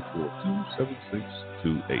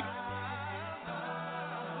 229-242-7628.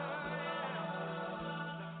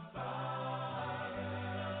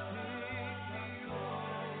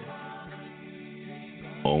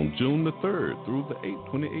 On June the 3rd through the 8th,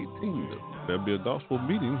 2018, there will be a gospel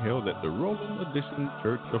meeting held at the Rolling Edition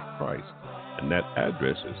Church of Christ, and that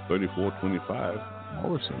address is 3425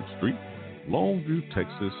 Morrison Street, Longview,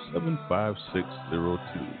 Texas,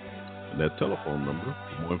 75602. And that telephone number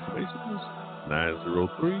for more information is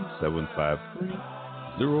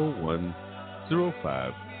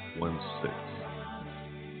 903-753-010516.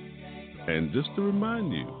 And just to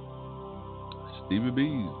remind you, Stevie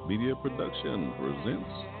B's Media Production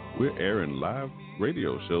presents, we're airing live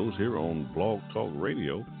radio shows here on Blog Talk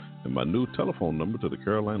Radio, and my new telephone number to the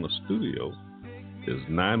Carolina studio is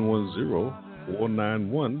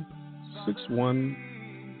 910-491-910-426.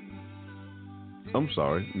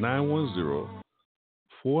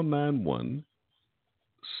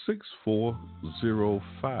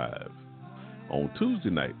 On Tuesday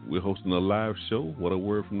night, we're hosting a live show, What a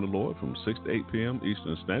Word from the Lord, from 6 to 8 p.m.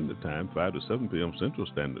 Eastern Standard Time, 5 to 7 p.m. Central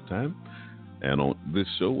Standard Time. And on this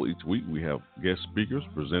show, each week, we have guest speakers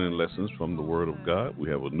presenting lessons from the Word of God. We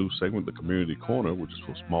have a new segment, the Community Corner, which is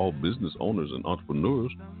for small business owners and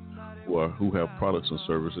entrepreneurs who have products and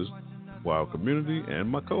services for our community. And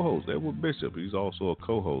my co-host, Edward Bishop, he's also a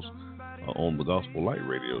co-host on the Gospel Light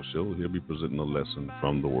radio show. He'll be presenting a lesson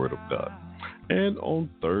from the Word of God. And on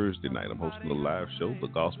Thursday night, I'm hosting a live show, the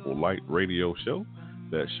Gospel Light radio show.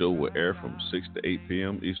 That show will air from 6 to 8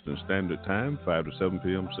 p.m. Eastern Standard Time, 5 to 7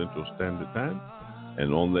 p.m. Central Standard Time.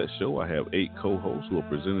 And on that show, I have 8 co-hosts who are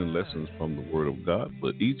presenting lessons from the Word of God.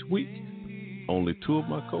 But each week, only 2 of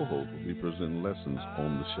my co-hosts will be presenting lessons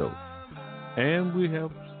on the show. And we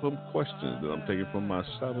have some questions that I'm taking from my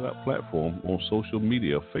shout-out platform on social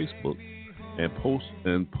media, Facebook, and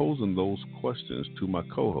posing those questions to my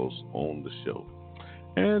co-hosts on the show.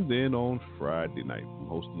 And then on Friday night, I'm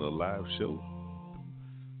hosting a live show,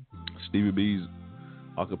 Stevie B's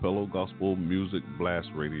Acapella Gospel Music Blast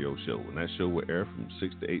Radio Show. And that show will air from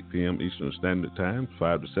 6 to 8 p.m. Eastern Standard Time,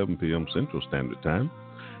 5 to 7 p.m. Central Standard Time.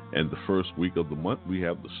 And the first week of the month, we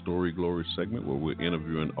have the Story Glory segment where we're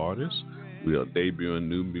interviewing artists. We are debuting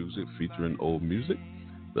new music featuring old music.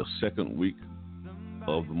 The second week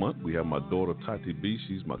of the month, we have my daughter Tati B.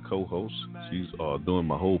 She's my co-host. She's doing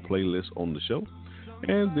my whole playlist on the show.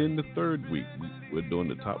 And then the third week, we're doing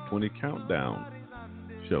the Top 20 Countdown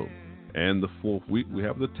show. And the fourth week, we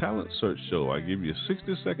have the Talent Search show. I give you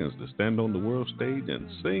 60 seconds to stand on the world stage and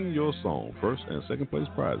sing your song. First and second place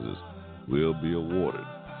prizes will be awarded.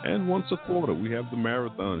 And once a quarter, we have the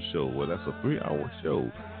Marathon show, where that's a 3-hour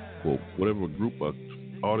show for whatever group of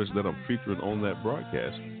artists that I'm featuring on that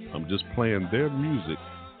broadcast. I'm just playing their music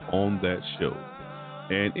on that show.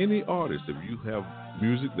 And any artist, if you have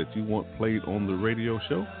music that you want played on the radio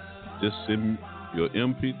show, just send your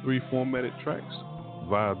MP3 formatted tracks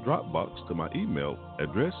via Dropbox to my email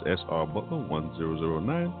address,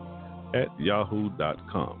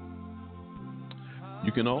 srbutler1009@yahoo.com.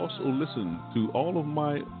 You can also listen to all of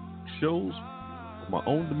my shows, my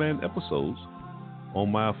on-demand episodes,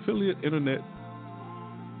 on my affiliate internet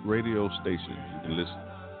radio station. You can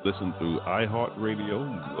listen through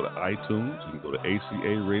iHeartRadio. You can go to iTunes. You can go to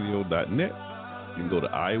acaradio.net. You can go to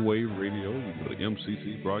iWave Radio. You can go to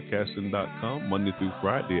mccbroadcasting.com Monday through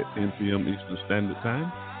Friday at 10 p.m. Eastern Standard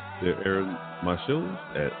Time. They're airing my shows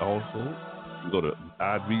at also. You can go to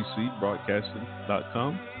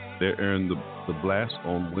ibcbroadcasting.com. They're airing the blast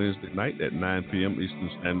on Wednesday night at 9 p.m. Eastern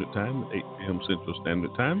Standard Time, 8 p.m. Central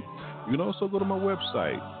Standard Time. You can also go to my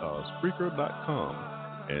website, Spreaker.com,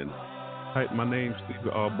 and type my name,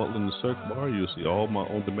 Stevie R. Butler, in the search bar. You'll see all my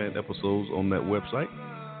on-demand episodes on that website.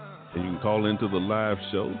 And you can call into the live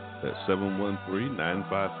show at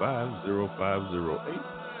 713-955-0508.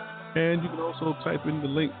 And you can also type in the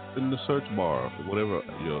link in the search bar for whatever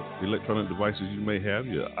your electronic devices you may have,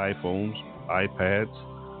 your iPhones, iPads,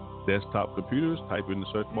 desktop computers. Type in the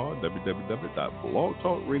search bar,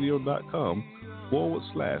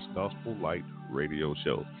 www.blogtalkradio.com/Gospel Light Radio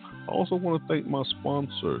Show. I also want to thank my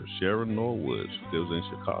sponsor, Sharon Norwood. She lives in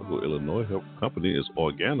Chicago, Illinois. Her company is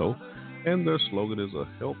Organo, and their slogan is a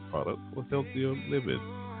health product for healthier living.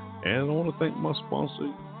 And I want to thank my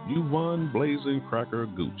sponsor, Yvonne Blazing Cracker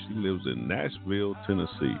Gooch. She lives in Nashville,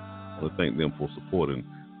 Tennessee. I want to thank them for supporting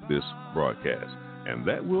this broadcast. And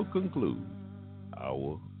that will conclude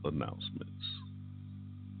our announcements.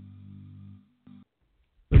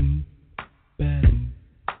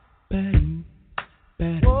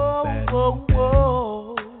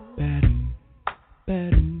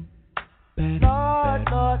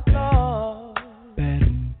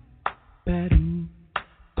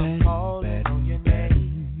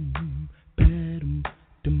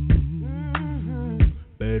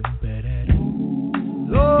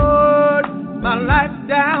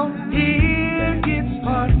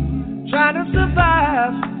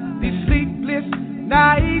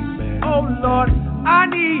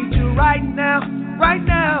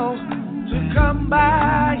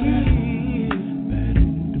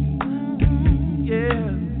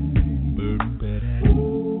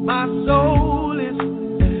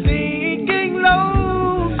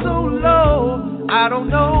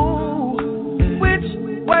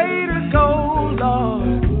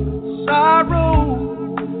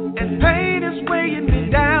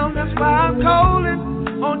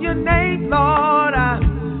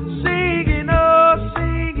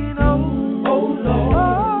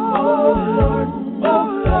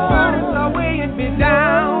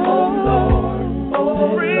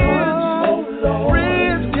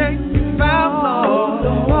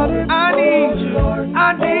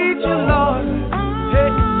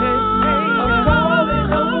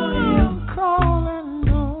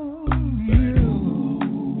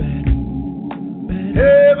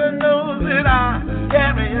 Heaven knows that I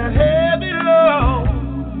carry a heavy load.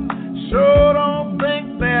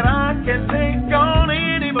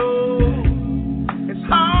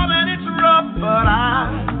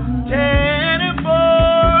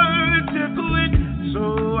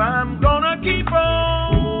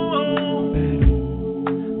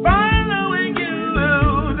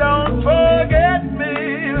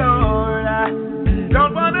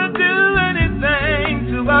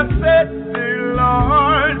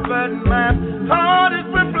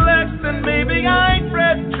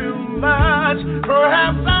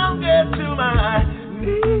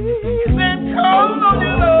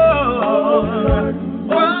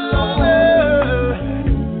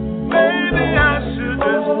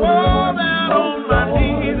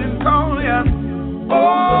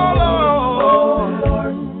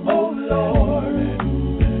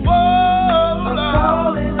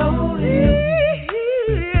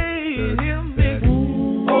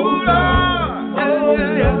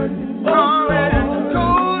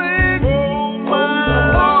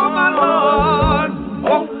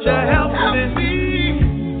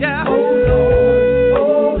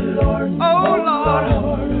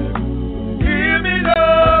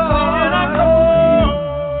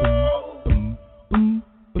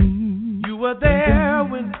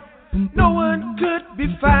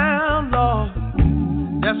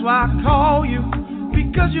 for you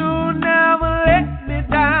because you'll never let me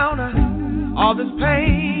down. All this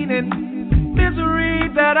pain and misery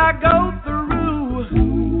that I go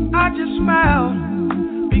through, I just smile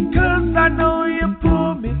because I know you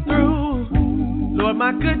pull me through. Lord,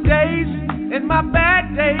 my good days and my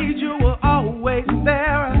bad days, you were always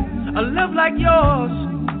there. A love like yours,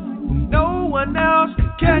 no one else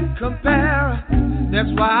can compare. That's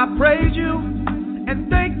why I praise you and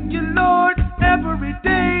thank you, Lord, every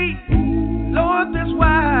day. Lord, that's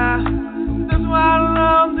why I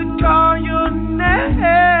love to call your name.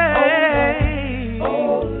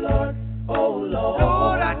 Oh Lord, oh Lord,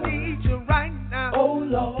 Lord, I need you right now. Oh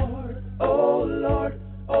Lord, oh Lord,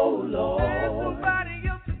 oh Lord. There's nobody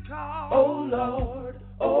else to call. Oh Lord,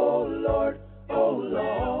 oh Lord, oh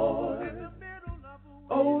Lord. In the middle of a way.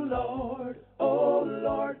 Oh Lord, oh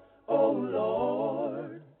Lord, oh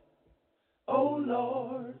Lord. Oh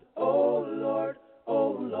Lord, oh Lord,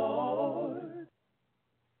 oh Lord.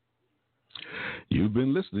 You've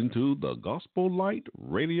been listening to the Gospel Light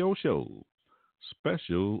Radio Show,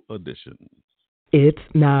 Special Edition. It's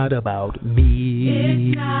not about me.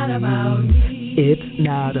 It's not about me. It's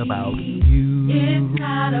not about you. It's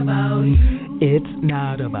not about you. It's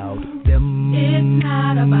not about them. It's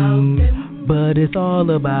not about them. But it's all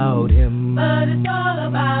about him. But it's all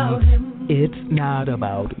about him. It's not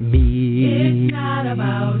about me. It's not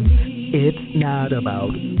about me. It's not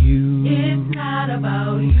about you. It's not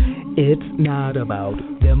about you. It's not about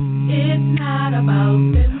them. It's not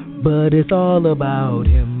about them. But it's all about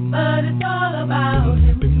him. But it's all about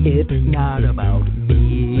him. It's not about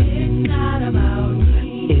me. It's not about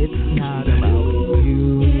me. It's not about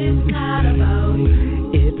you. It's not about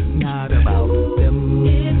you. It's not about them.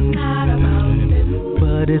 It's not about them.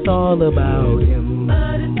 But it's all about him.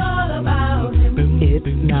 But it's all about him. It's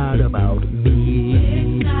not about me.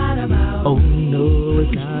 It's not about Oh no,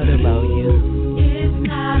 it's not about you. It's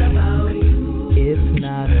not about you. It's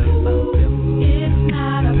not about them. It's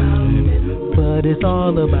not about them. But it's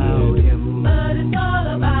all about him. But it's all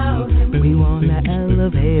about him. We wanna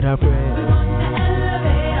elevate our prayer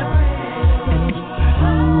Elevate our praise. and you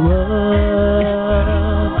up.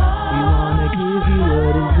 We wanna give you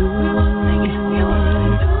what is due.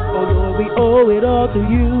 Oh Lord, we owe it all to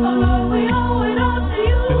you. We owe it all to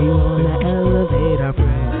you. We wanna elevate our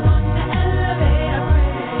prayer Elevate our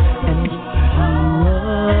praise. and you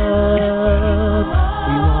up.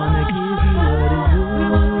 We wanna give you what is due.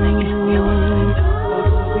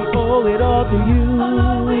 We owe it all to you.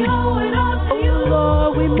 We owe it all to you.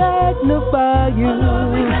 Lord, we magnify you,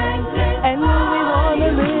 and we wanna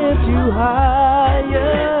lift you higher.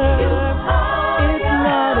 It's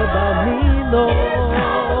not about me, Lord,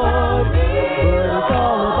 but it's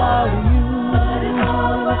all about you.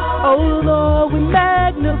 Oh Lord, we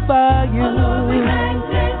magnify you,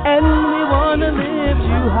 and we wanna lift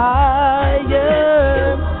you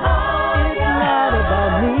higher. It's not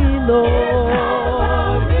about me, Lord,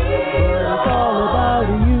 but it's all about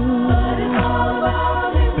you.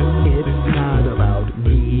 It's not about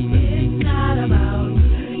me. It's not about me.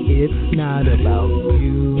 It's not about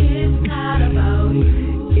you. It's not about you.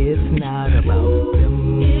 It's not about them.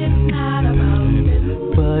 It's not about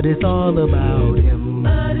them. But it's all about him.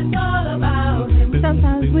 But it's all about him.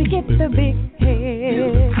 Sometimes we get the big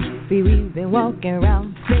head. See, we've been walking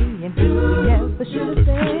around saying things we never should have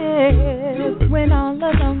said. When all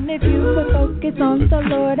alone, if you would focus on the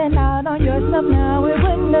Lord and not on yourself, now it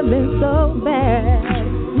wouldn't have been so bad.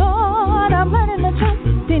 Lord, I'm learning to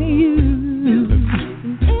trust in you.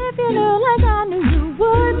 If you knew like I knew you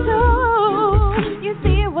would too. You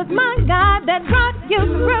see, it was my God that brought you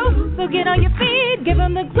through. So get on your feet, give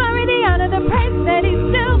him the glory, the honor, the praise that he's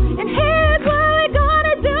due. And here's what we're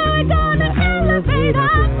gonna do. We're gonna elevate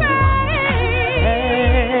our praise.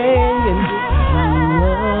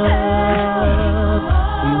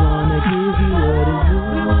 We wanna give you what is due.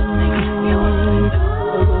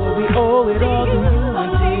 Oh Lord, we owe it all to you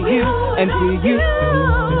and to you and to you. We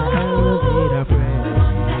wanna elevate our prayer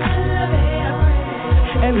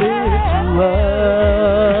and lift you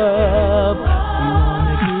up. We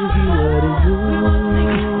wanna give you what is due.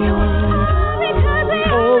 We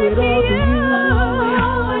owe it all to you.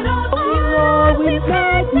 Oh Lord, we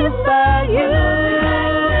magnify you,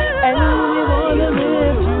 and we wanna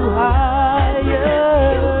lift you higher.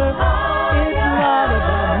 It's not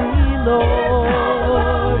about me, Lord,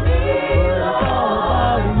 but it's all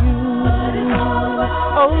about you.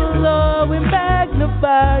 Oh Lord, we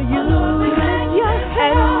magnify you,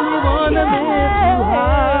 and we wanna lift you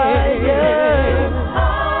higher.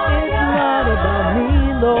 It's not about me,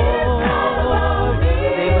 Lord, but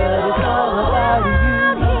it's all about you.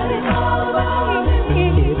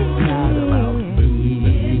 It's not about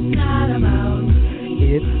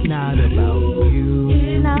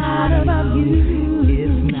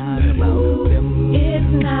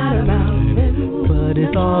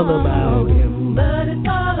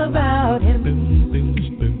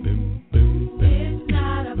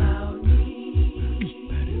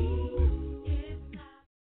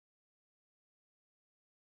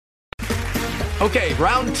Okay,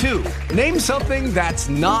 round 2. Name something that's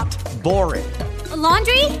not boring. A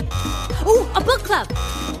laundry? Ooh, a book club.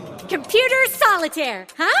 Computer solitaire,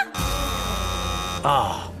 huh?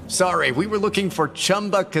 Ah, sorry, we were looking for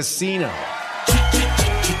Chumba Casino.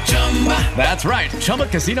 That's right,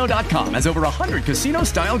 ChumbaCasino.com has over 100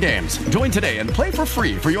 casino-style games. Join today and play for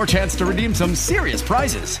free for your chance to redeem some serious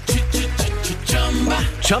prizes.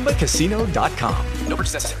 ChumbaCasino.com. No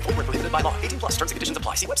purchase necessary. Void where prohibited by law. 18+ terms and conditions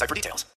apply. See website for details.